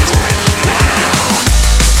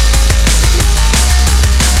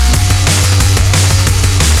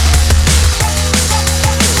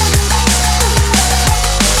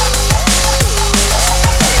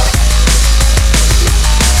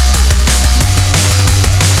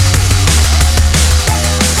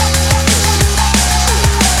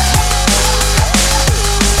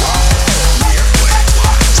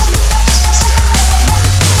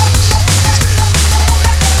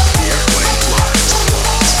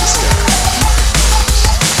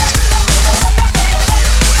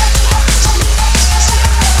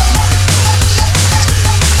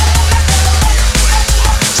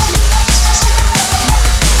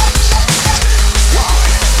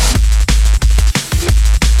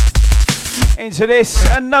 Into this,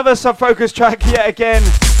 another Subfocus track yet again.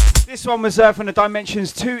 This one was from the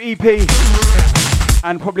Dimensions 2 EP,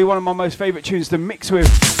 and probably one of my most favourite tunes to mix with,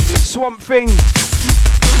 Swamp Thing.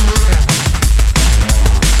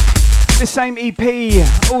 The same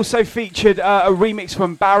EP also featured a remix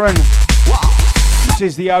from Baron, which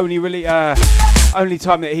is the only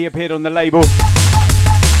time that he appeared on the label.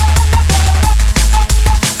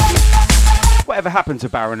 Whatever happened to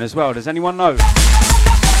Baron as well? Does anyone know?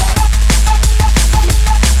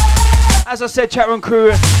 As I said, chat room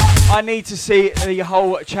crew, I need to see the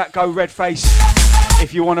whole chat go red face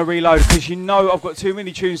if you want to reload, because you know I've got too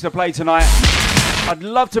many tunes to play tonight. I'd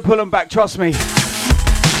love to pull them back, trust me.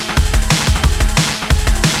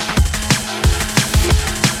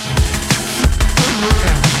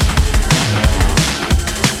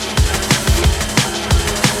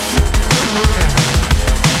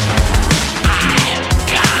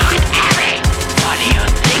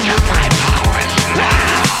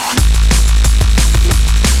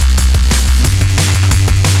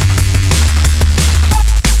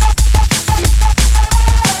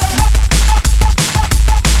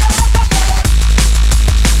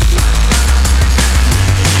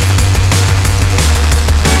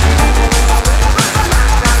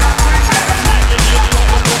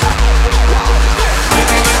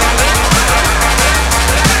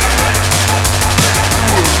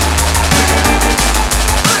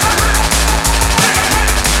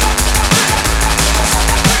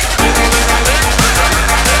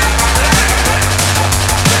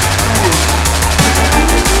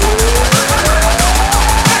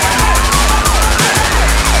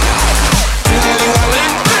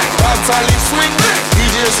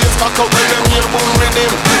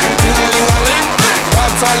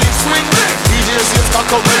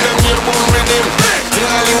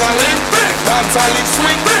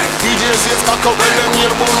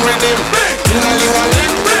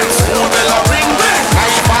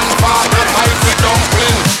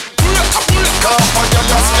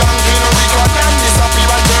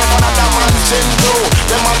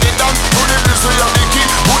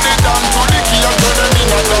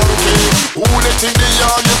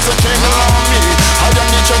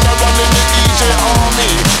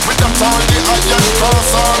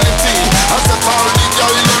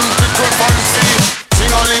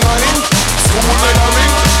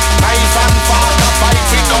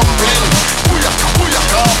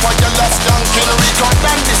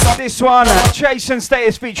 This one, Jason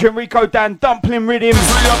Status featuring Rico Dan, Dumpling Rhythm.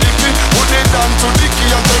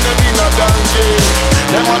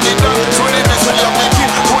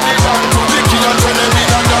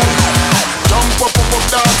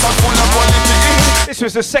 This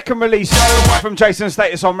was the second release from Jason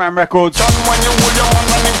Status on Ram Records.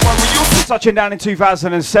 Touching down in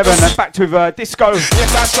 2007 and back to disco.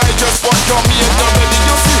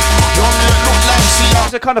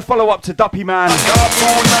 It's a kind of follow up to Duppy Man.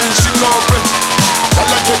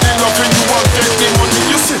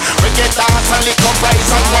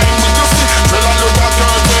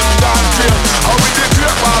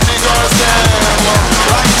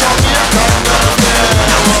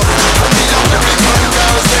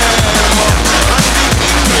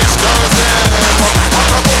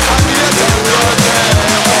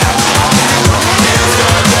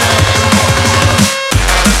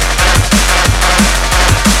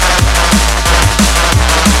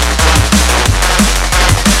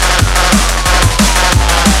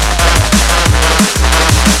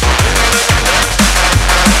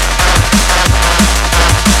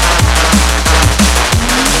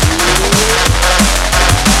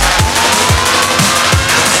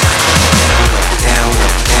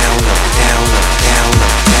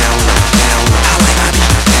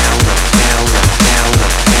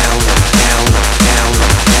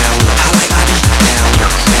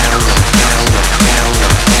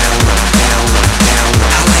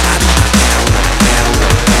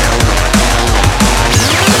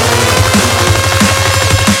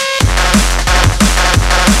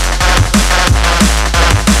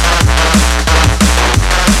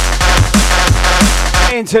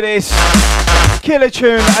 Into this killer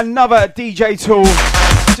tune, another DJ Tool,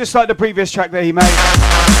 just like the previous track that he made.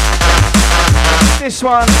 This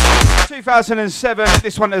one, 2007,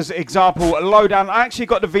 this one as example, Lowdown. I actually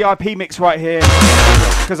got the VIP mix right here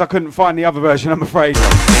because I couldn't find the other version, I'm afraid.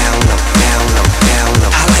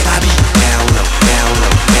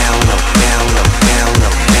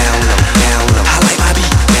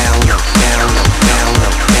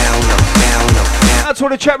 That's all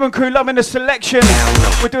the chat room crew loving the selection.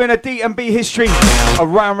 We're doing a D&B history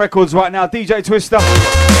around records right now. DJ Twista.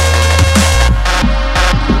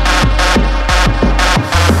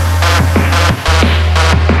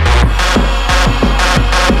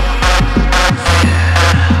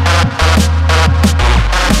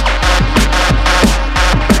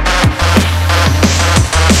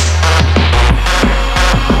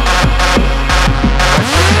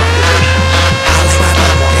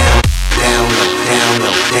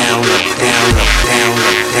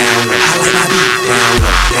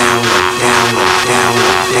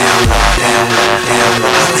 Down.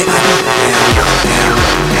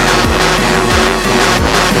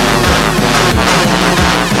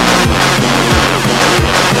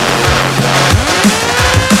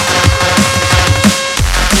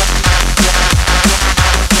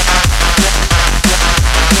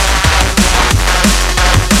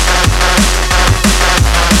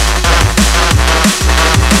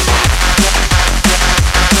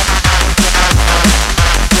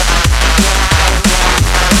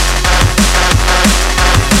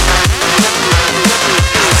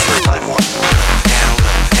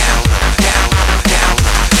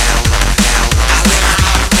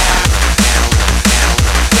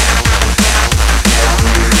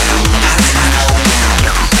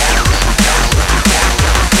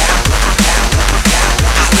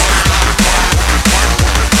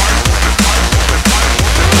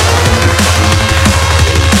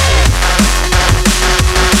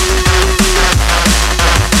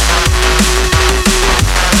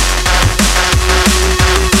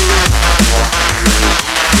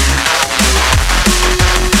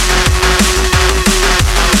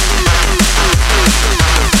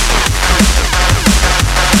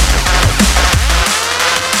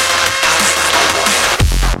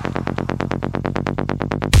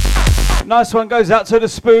 Nice one goes out to the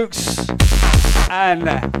Spooks. And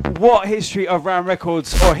what history of Ram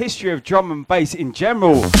Records, or history of drum and bass in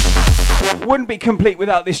general, wouldn't be complete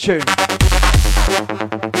without this tune.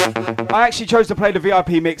 I actually chose to play the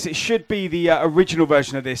VIP mix. It should be the original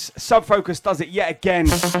version of this. Subfocus does it yet again.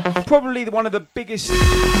 Probably one of the biggest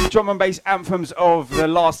drum and bass anthems of the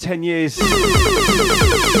last 10 years.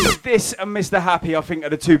 This and Mr. Happy, I think, are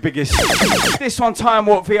the two biggest. This one, Time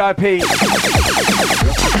Warp VIP.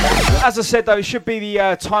 As I said, though, it should be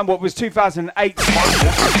the Time Warp was 2008.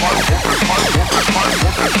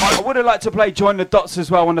 I would have liked to play Join the Dots as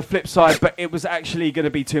well on the flip side, but it was actually going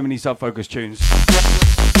to be too many Subfocus tunes.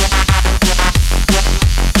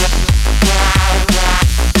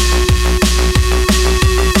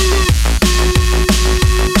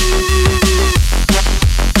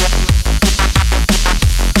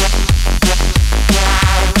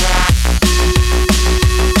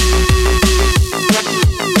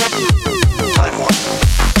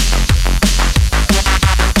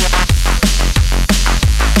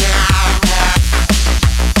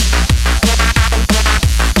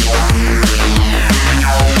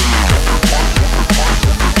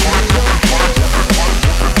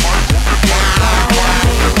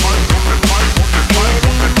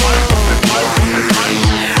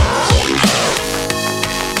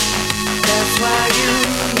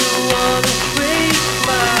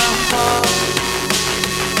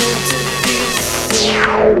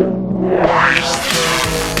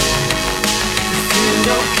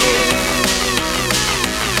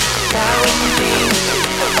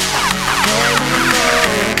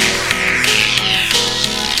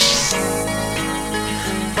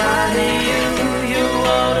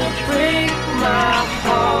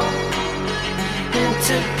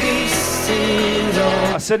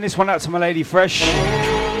 Send this one out to my lady Fresh.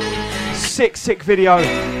 Sick video.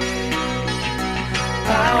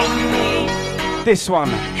 This one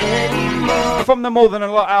from the More Than a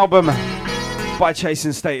Lot album by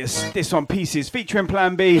Chasing Status. This one, Pieces, featuring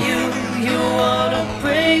Plan B. You wanna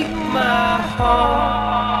break my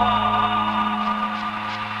heart.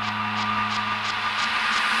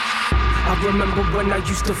 I remember when I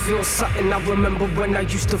used to feel something. I remember when I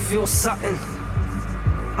used to feel something.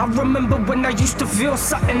 I remember when I used to feel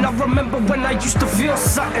something. I remember when I used to feel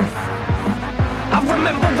something. I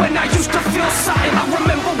remember when I used to feel something. I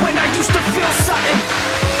remember when I used to feel something.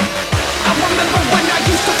 I remember when I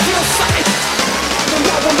used to feel something.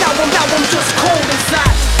 But now I'm just cold inside.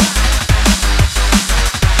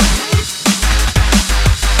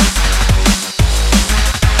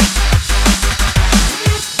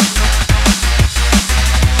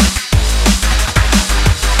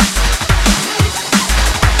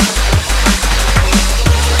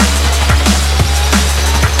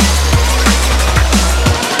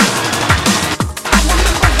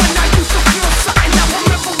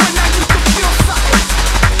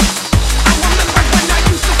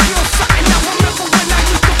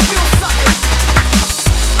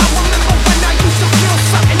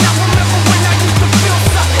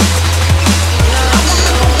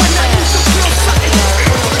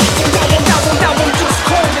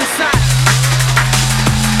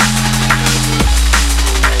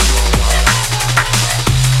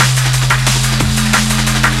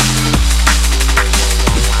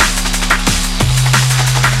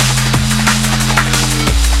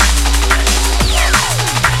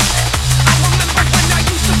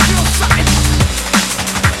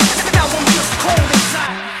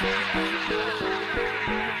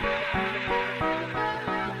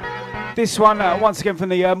 This one, once again, from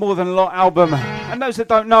the More Than a Lot album. And those that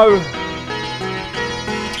don't know,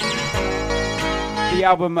 the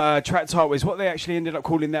album track title is what they actually ended up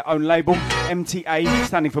calling their own label, MTA,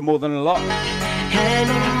 standing for More Than a Lot.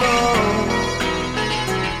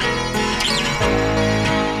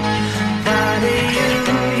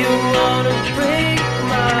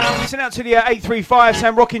 Send out to the 835,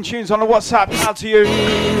 saying rocking tunes on the WhatsApp. Out to you.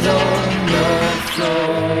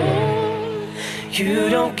 You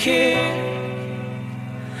don't care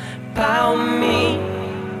about me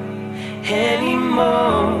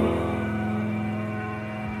anymore.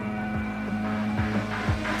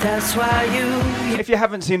 That's why you. If you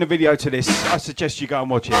haven't seen the video to this, I suggest you go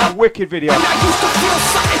and watch it. A wicked video. I used to feel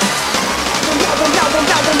something.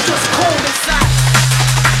 Now I'm just cold inside.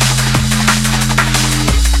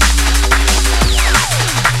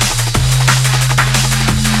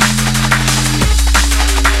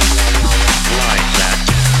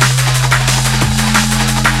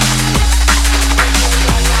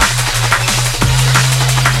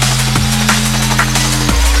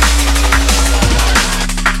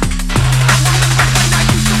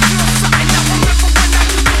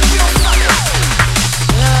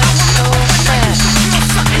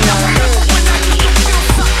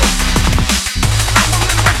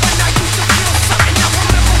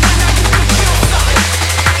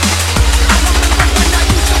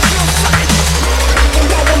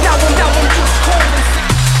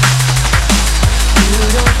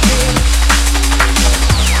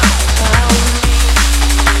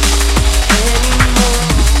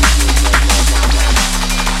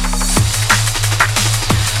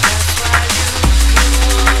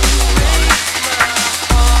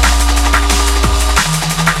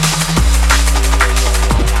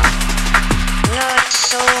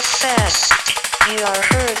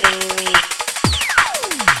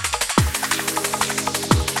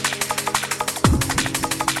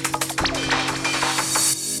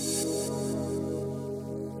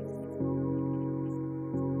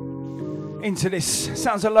 into this.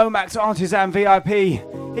 Sounds of Lomax Artisan VIP.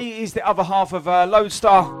 He is the other half of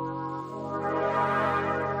Lodestar.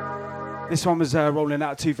 This one was rolling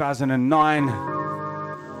out 2009.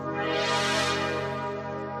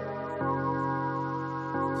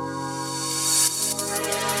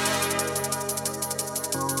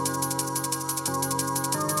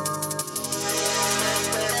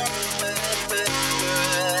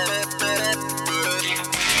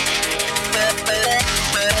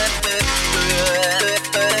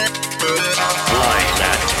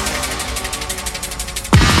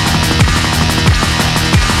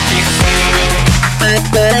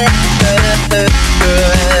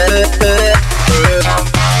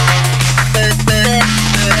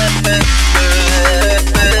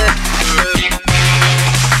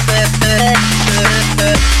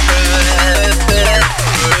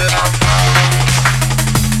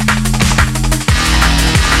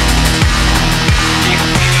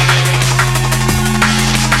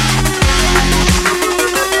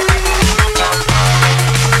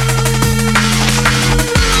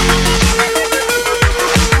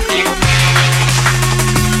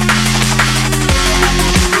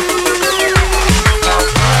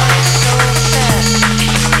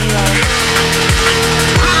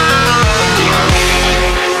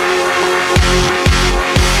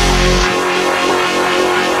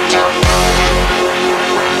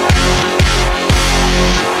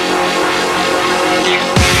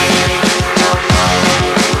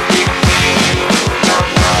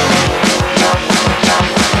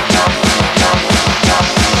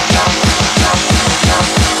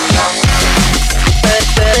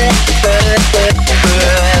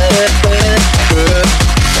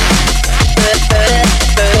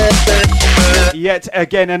 Yet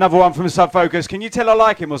again, another one from Subfocus. Can you tell I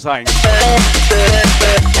like him or something?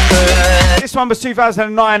 This one was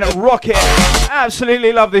 2009, Rocket.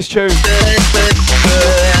 Absolutely love this tune.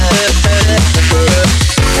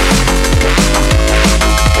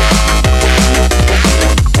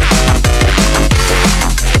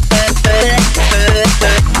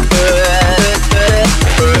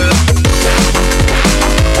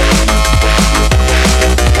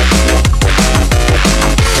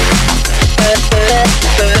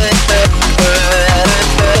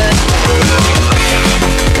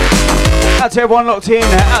 Out to everyone locked in,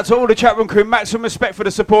 out to all the chat room crew, maximum respect for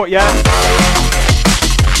the support, yeah?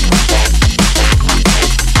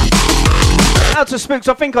 Out to Spooks,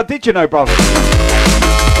 I think I did, you know, brother.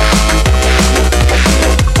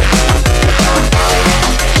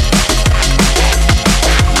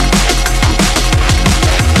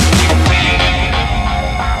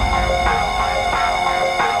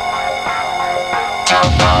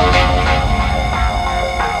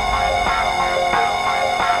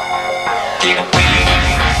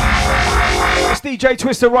 DJ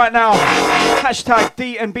Twista right now. Hashtag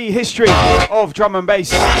D&B history of drum and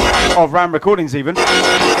bass, of Ram Recordings even.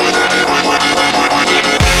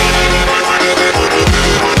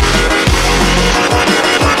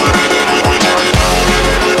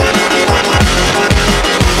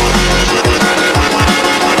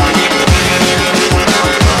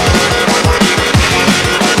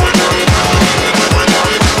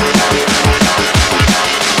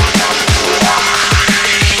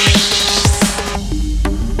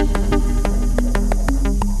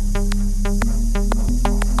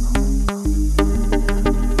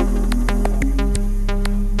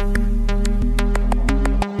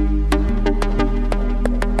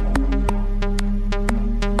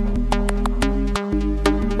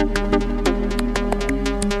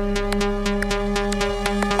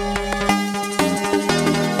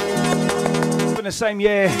 Same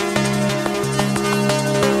year,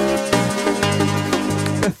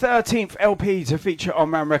 the 13th LP to feature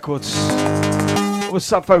on Ram Records was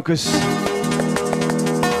Subfocus,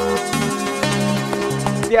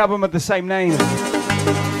 the album of the same name.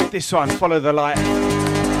 This one, Follow the Light.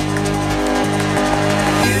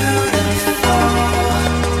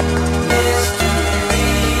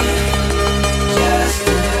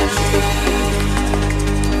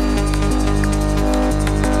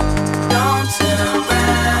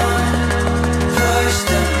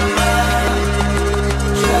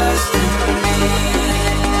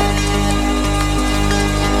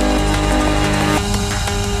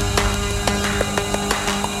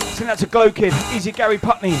 Out to Glow Kid, Easy Gary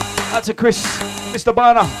Putney, out to Chris, Mr.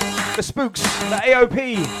 Burner, the Spooks, the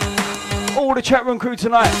AOP, all the chat room crew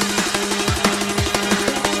tonight.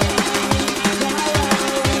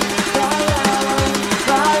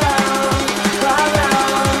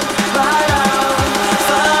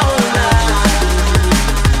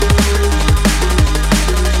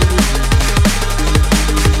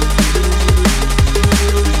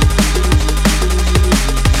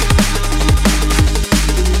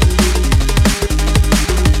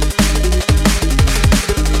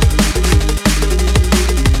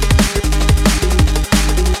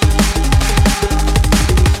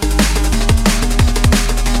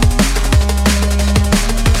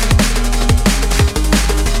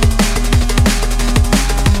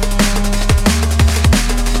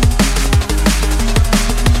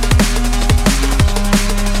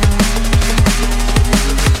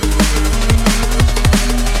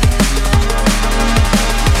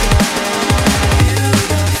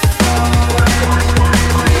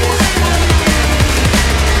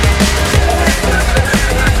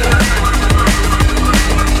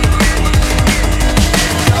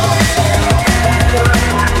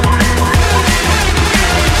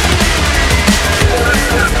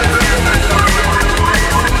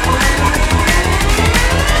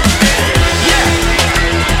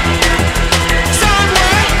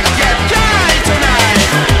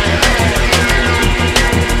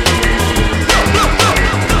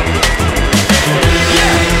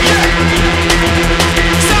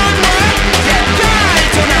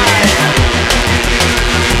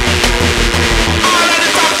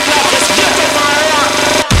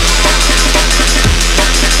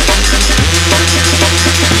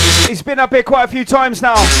 been up here quite a few times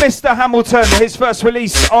now. Mr. Hamilton, his first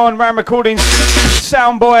release on Ram Recordings,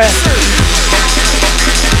 Soundboy.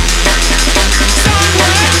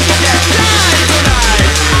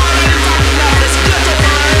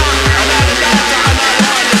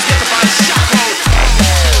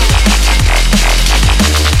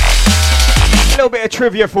 A little bit of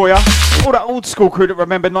trivia for you. All that old school crew that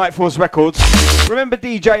remember Nightforce Records. Remember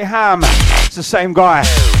DJ Ham? It's the same guy.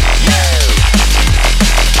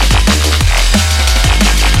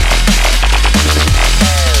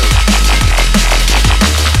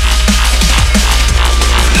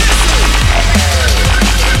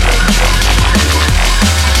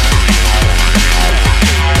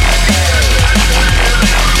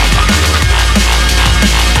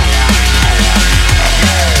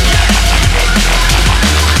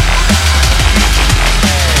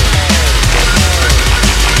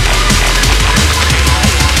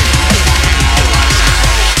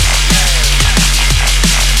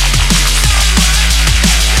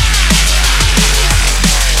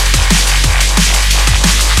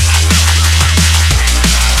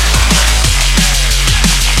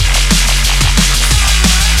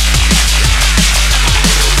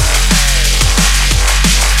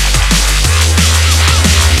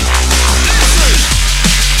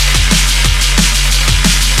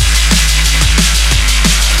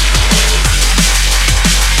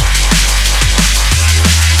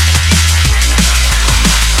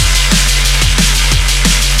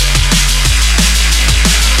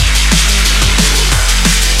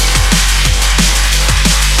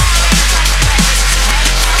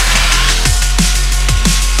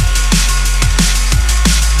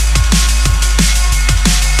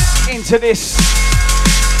 To this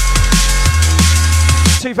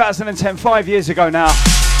 2010, 5 years ago now,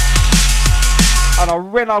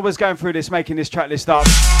 and when I was going through this, making this track list up,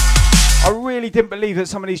 I really didn't believe that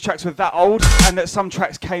some of these tracks were that old and that some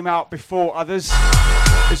tracks came out before others.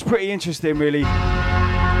 It's pretty interesting, really.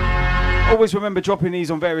 Always remember dropping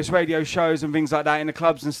these on various radio shows and things like that in the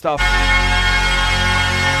clubs and stuff,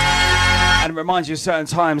 and it reminds you of certain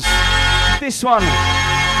times. This one,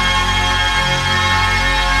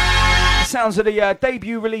 sounds of the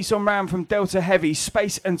debut release on Ram from Delta Heavy,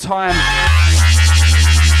 Space and Time.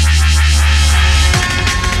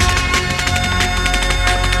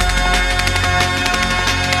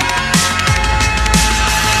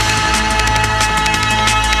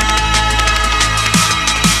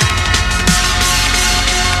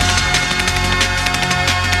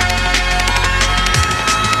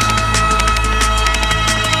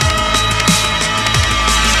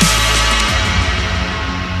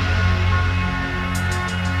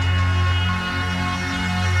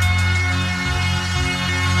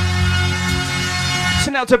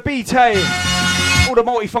 Out to BT, all the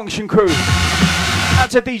multifunction crew.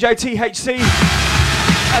 Out to DJ THC.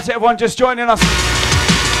 Out to everyone just joining us.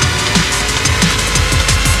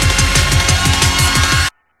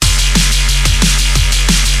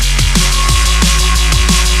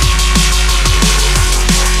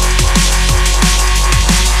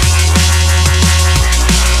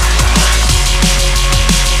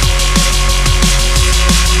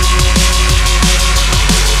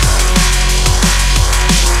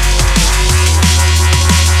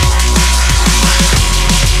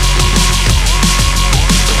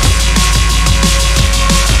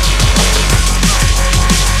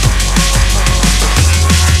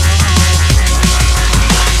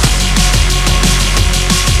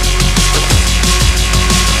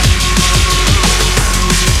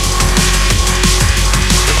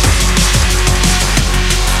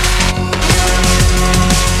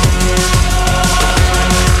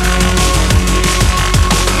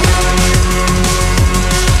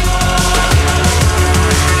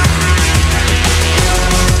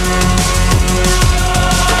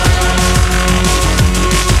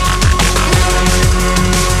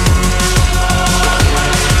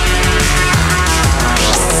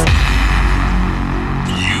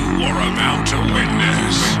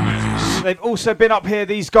 They've also been up here,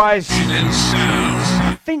 these guys.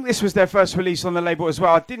 I think this was their first release on the label as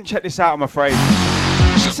well. I didn't check this out, I'm afraid.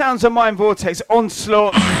 Sounds of Mind Vortex,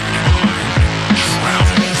 Onslaught.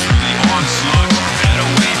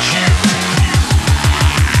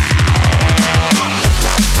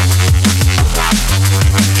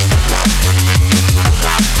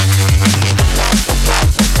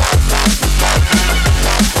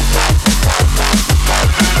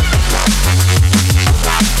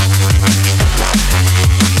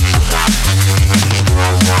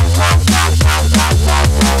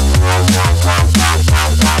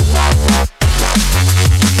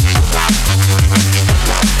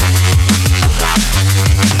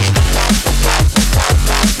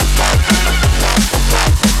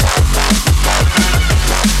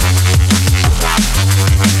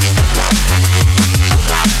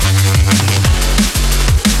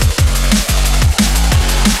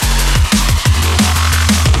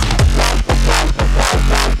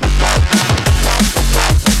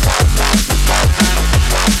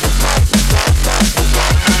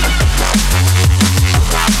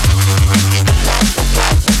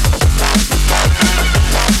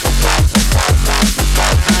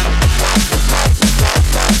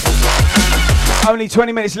 Only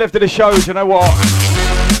 20 minutes left of the show. Do you know what?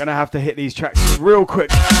 I'm gonna have to hit these tracks real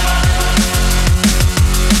quick.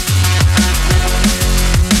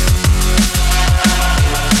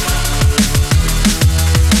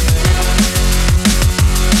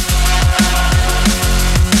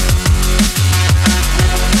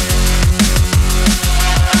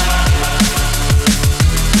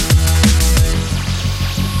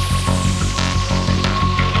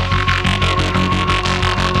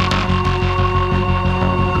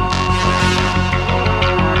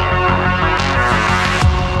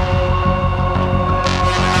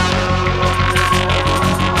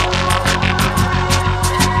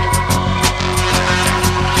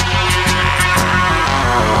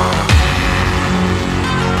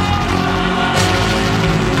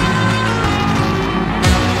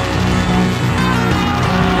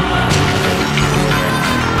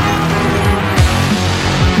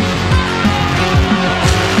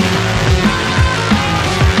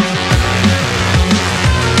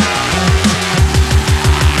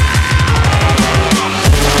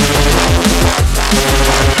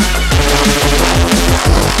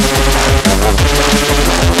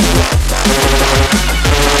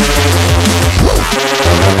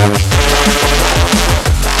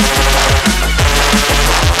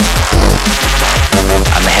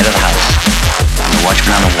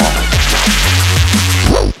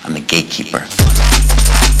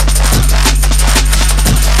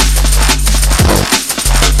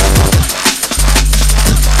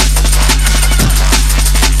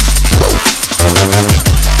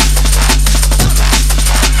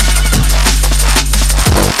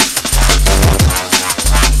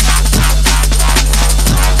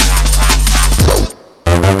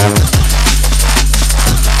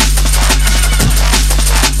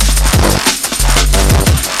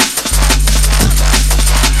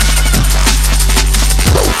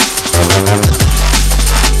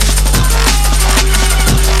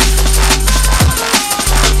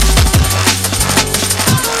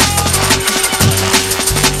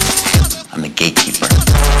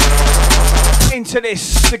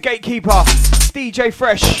 The Gatekeeper, DJ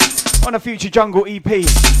Fresh on a Future Jungle EP.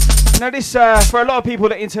 Now this, for a lot of people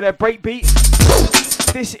that are into their breakbeat,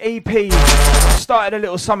 this EP started a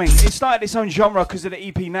little something. It started its own genre because of the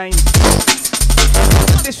EP name.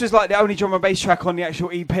 This was like the only drum and bass track on the actual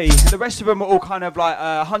EP. The rest of them were all kind of like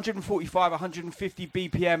 145, 150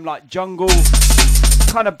 BPM, like jungle,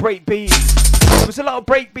 kind of breakbeat. There was a lot of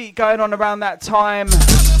breakbeat going on around that time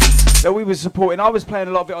that we were supporting. I was playing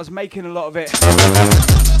a lot of it, I was making a lot of it.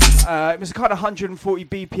 It was kind of 140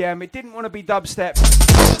 BPM. It didn't want to be dubstep.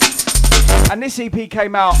 And this EP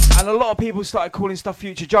came out, and a lot of people started calling stuff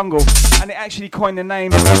Future Jungle. And it actually coined the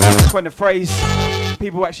name, coined the phrase.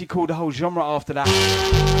 People actually called the whole genre after that.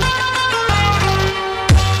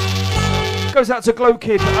 Goes out to Glow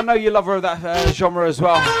Kid. I know you're a lover of that genre as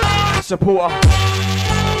well. Supporter.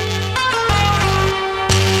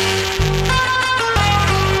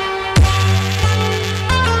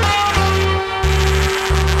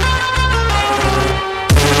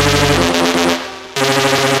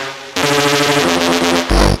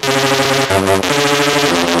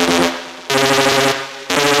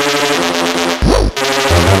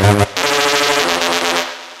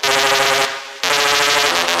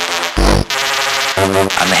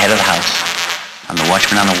 I'm the head of the house. I'm the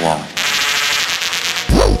watchman on the wall.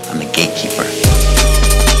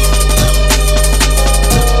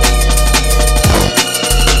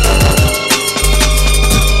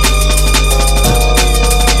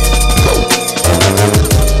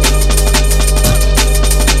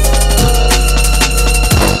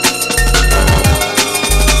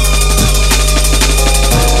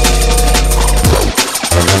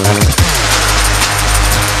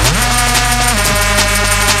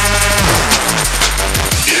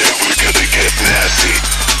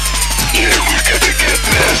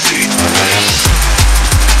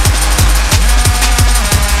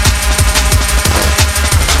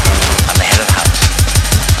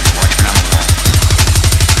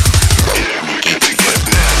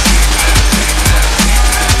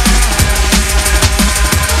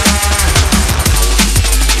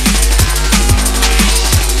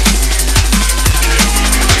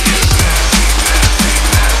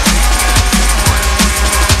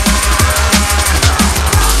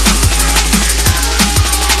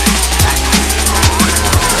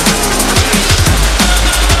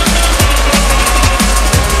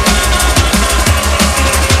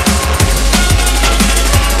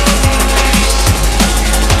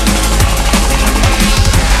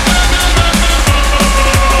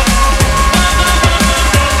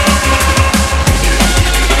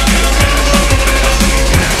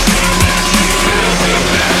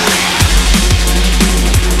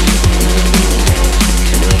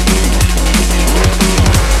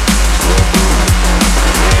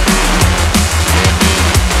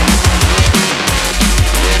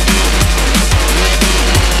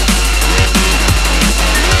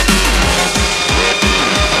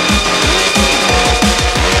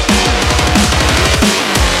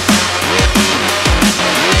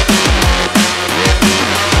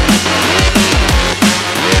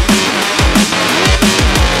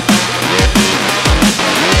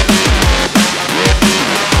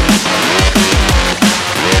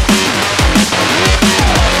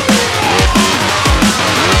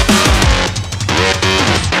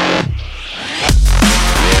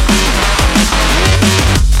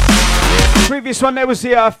 This one there was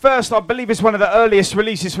the first, I believe it's one of the earliest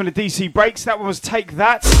releases from the DC Breaks. That one was Take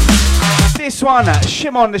That. This one,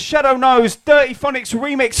 Shimon, the Shadow Knows, Dirty Phonics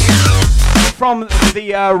remix from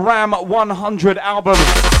the Ram 100 album.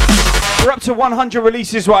 We're up to 100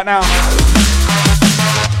 releases right now.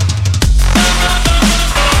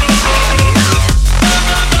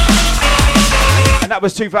 And that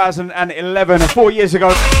was 2011, 4 years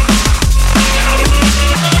ago.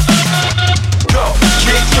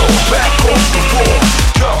 Get your back off the floor.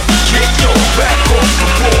 Go, get your back off the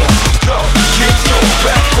floor. Go, get your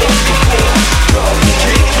back off the floor. Go,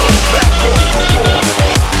 get your back off the floor.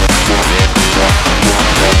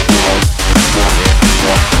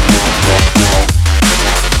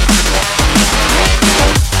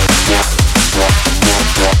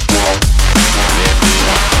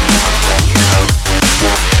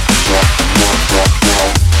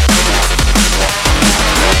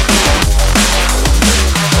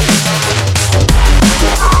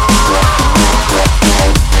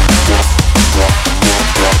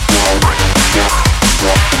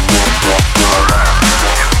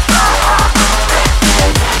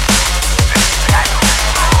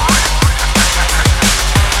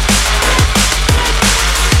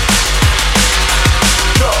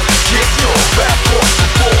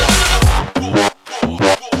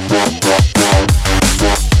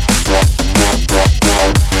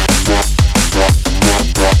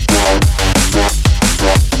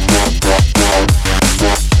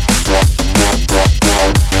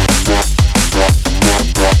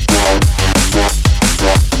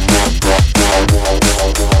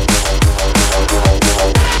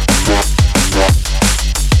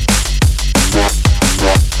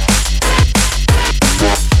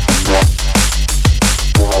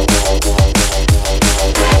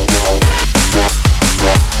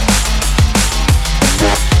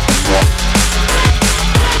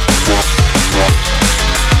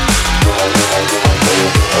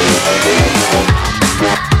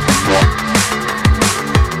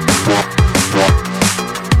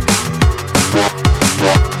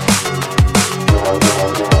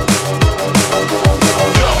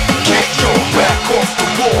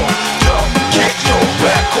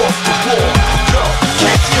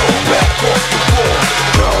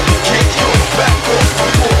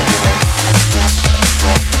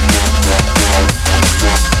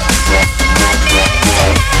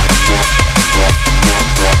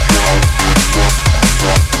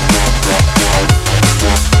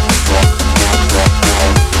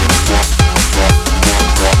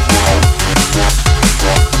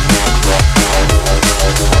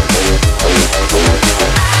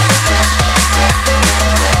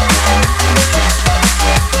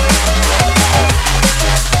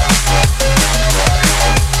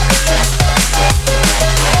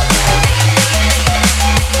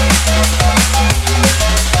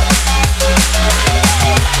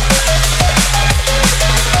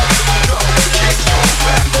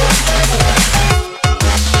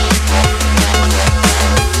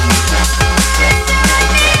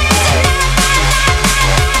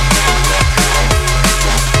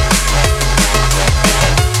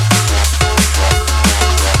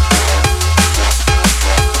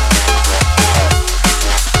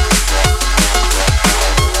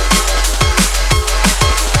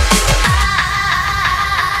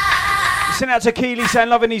 Out to Keely saying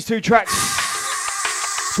loving these two tracks.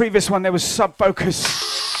 Previous one there was Sub Focus,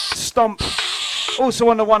 Stomp, also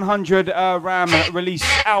on the 100 Ram release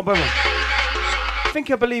album.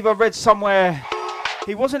 I believe I read somewhere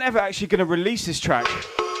he wasn't ever actually going to release this track.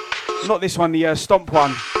 Not this one, the Stomp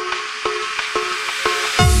one.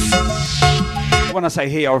 When I say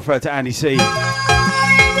he, I refer to Andy C.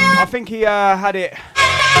 I think he had it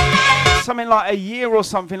something like a year or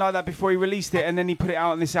something like that before he released it, and then he put it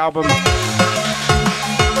out on this album.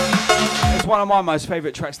 It's one of my most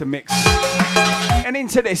favourite tracks to mix. And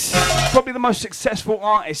into this, probably the most successful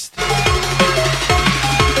artist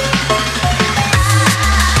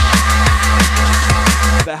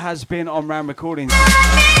that has been on Ram Recordings.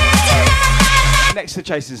 Next to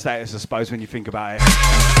Jason Status, I suppose, when you think about it.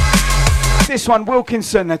 This one,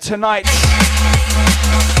 Wilkinson, Tonight.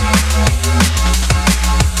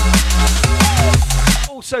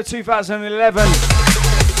 Also 2011,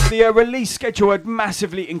 the release schedule had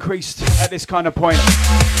massively increased at this kind of point.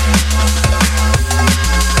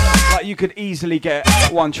 Like you could easily get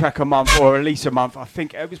one track a month or release a month. I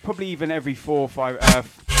think it was probably even every 3 or 4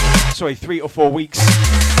 weeks,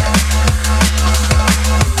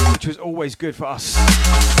 which was always good for us.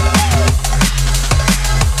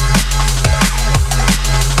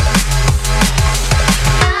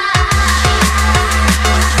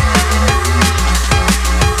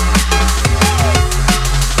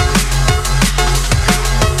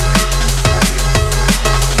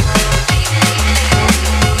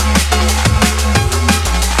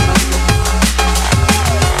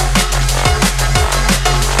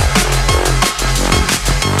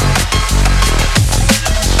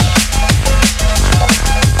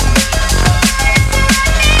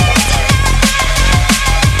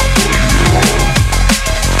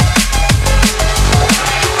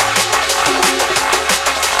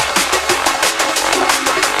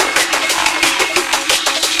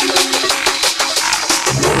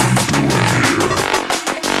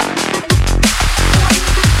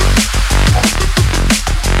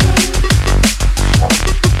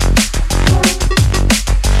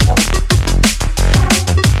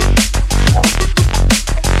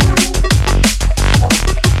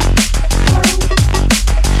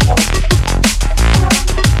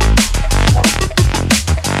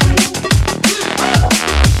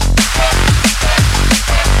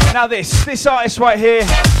 Now this artist right here,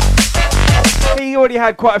 he already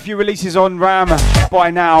had quite a few releases on RAM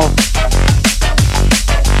by now.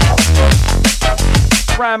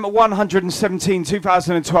 RAM 117,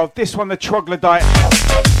 2012. This one, the Troglodyte.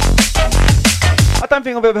 I don't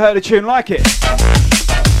think I've ever heard a tune like it.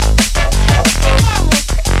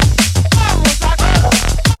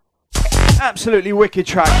 Absolutely wicked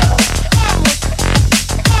track.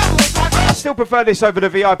 I still prefer this over the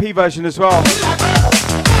VIP version as well.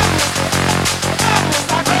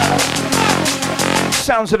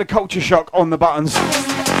 Sounds of the Culture Shock on the buttons.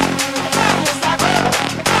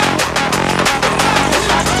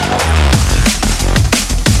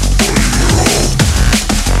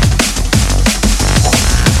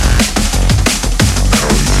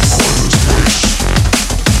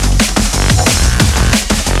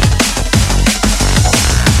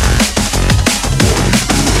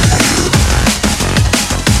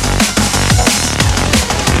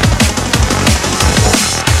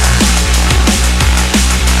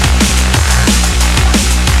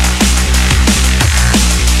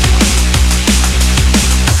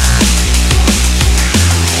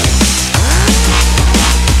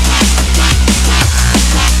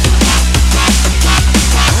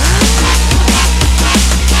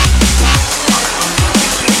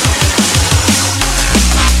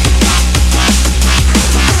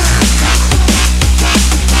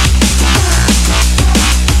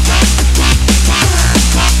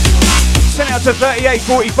 To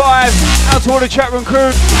 3845, out to all the chat room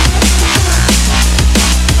crew.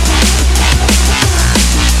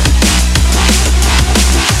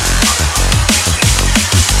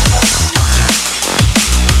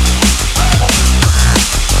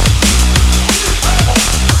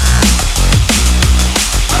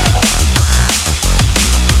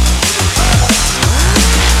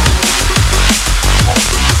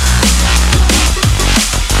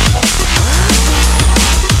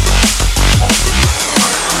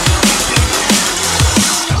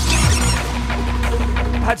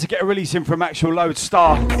 To get a release in from actual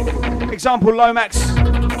Lodestar. Example, Lomax,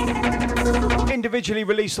 individually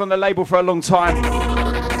released on the label for a long time.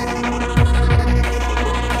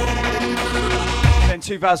 Then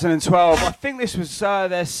 2012, I think this was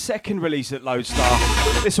their second release at Lodestar.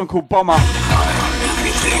 This one called Bomber.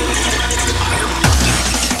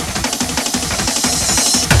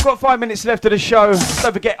 Got 5 minutes left of the show.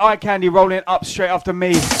 Don't forget Eye Candy rolling up straight after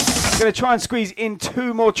me. Gonna try and squeeze in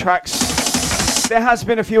 2 more tracks. There has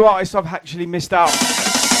been a few artists I've actually missed out.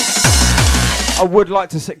 I would like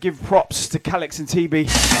to give props to Calix and TB,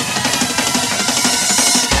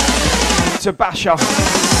 to Basha,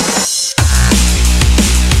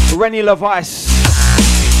 Rennie LaVice.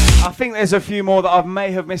 I think there's a few more that I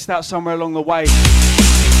may have missed out somewhere along the way.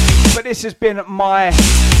 But this has been my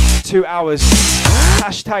 2 hours.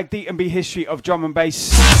 Hashtag D&B history of drum and bass.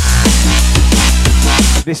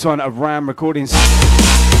 This one of RAM Recordings.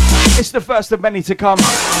 It's the first of many to come.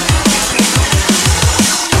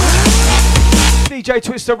 DJ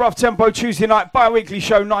Twista, Rough Tempo, Tuesday night, bi-weekly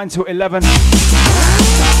show, 9 till 11.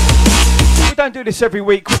 We don't do this every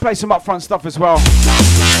week. We play some upfront stuff as well.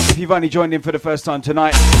 If you've only joined in for the first time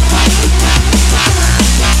tonight.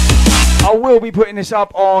 I will be putting this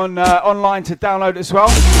up on online to download as well.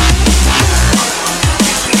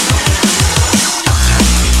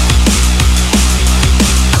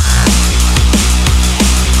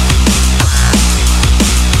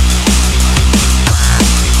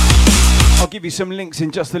 I'll give you some links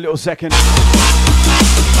in just a little second.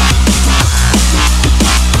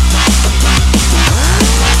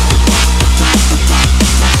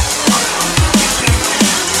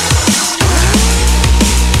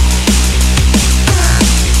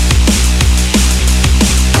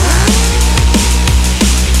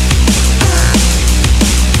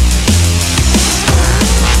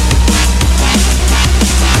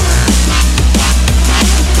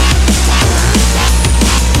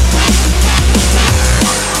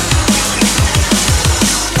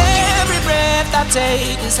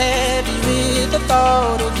 Take is heavy with the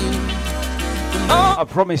thought of you. I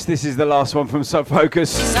promise this is the last one from Sub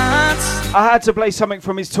Focus. I had to play something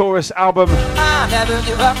from his Taurus album. I never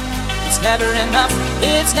give up. It's never enough.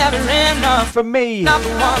 It's never enough. For me,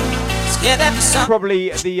 probably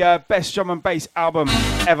the best drum and bass album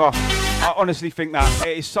ever. I honestly think that.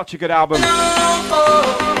 It is such a good album.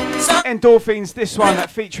 Endorphins, this one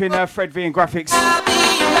featuring Fred V and Graphics.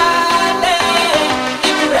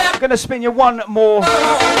 I'm going to spin you one more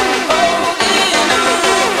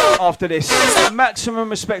after this. Maximum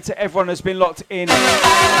respect to everyone that's been locked in.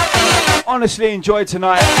 Honestly enjoyed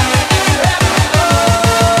tonight.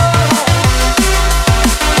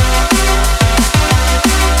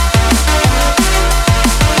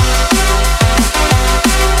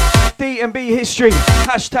 D&B history.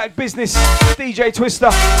 Hashtag business. DJ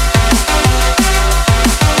Twista.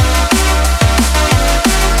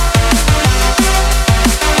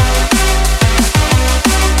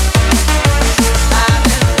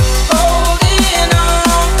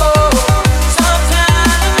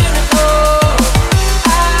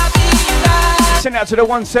 Send out to the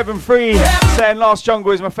 173 saying Last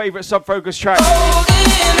Jungle is my favourite Sub-Focus track.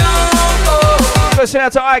 So send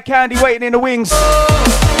out to Eye Candy waiting in the wings.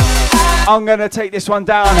 I'm going to take this one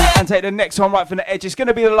down and take the next one right from the edge. It's going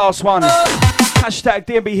to be the last one. Hashtag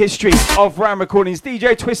D&B history of Ram Recordings.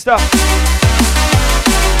 DJ Twista.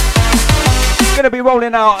 Going to be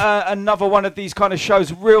rolling out another one of these kind of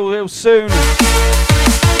shows real soon.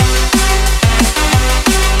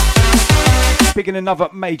 Picking another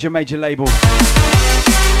major label.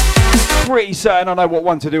 Pretty certain I know what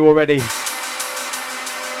one to do already.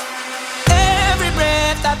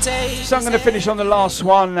 So I'm going to finish on the last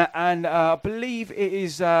one, and I believe it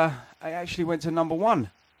is. I actually went to number 1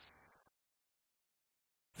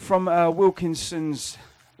 from Wilkinson's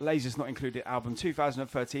Lasers Not Included album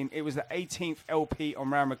 2013. It was the 18th LP on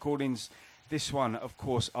Ram Recordings. This one, of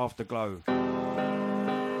course, Afterglow.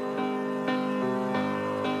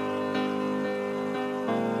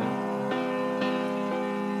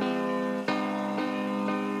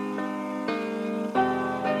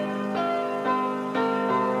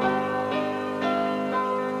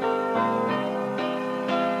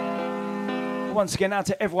 Once again, out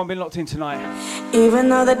to everyone been locked in tonight. Even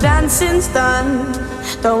though the dancing's done,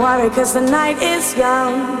 don't worry cause the night is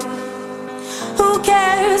young. Who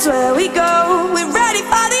cares where we go? We're ready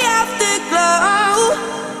for the afterglow.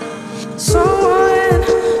 Someone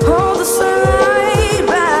hold the sunlight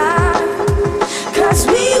back, cause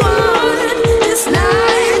we want this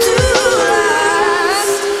night to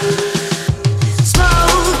last.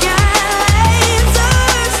 Smoke and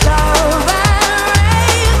lasers, love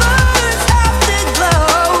and ravers,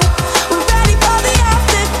 afterglow. We're ready for the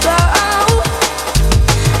afterglow.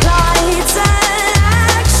 Lights and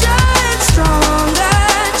action, strong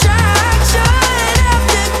attraction,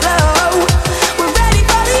 afterglow. We're ready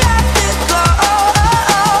for the afterglow.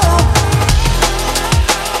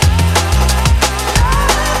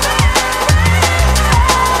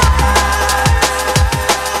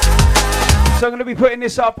 So I'm going to be putting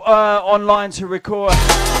this up online to record.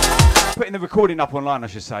 Putting the recording up online, I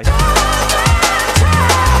should say.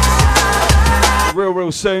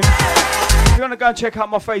 Real soon. If you want to go and check out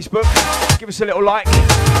my Facebook, give us a little like.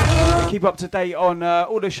 Keep up to date on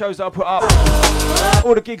all the shows that I put up.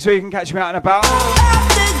 All the gigs where you can catch me out and about.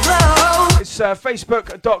 It's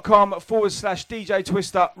facebook.com/DJ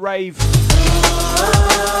Twista Rave.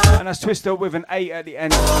 And that's Twista with an A at the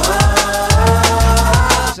end.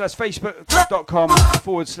 So that's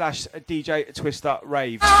facebook.com/DJ Twista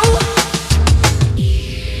Rave.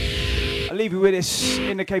 I'll leave you with this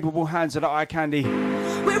in the capable hands of the Eye Candy.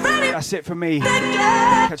 That's it for me.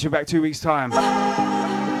 Catch you back 2 weeks' time.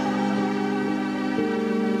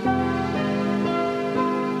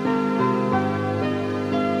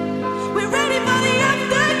 We're ready for the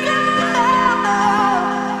afterglow.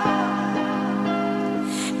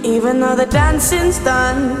 Even though the dancing's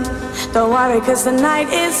done, don't worry cause the night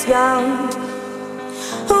is young.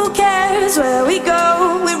 Who cares where we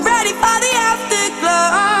go? We're ready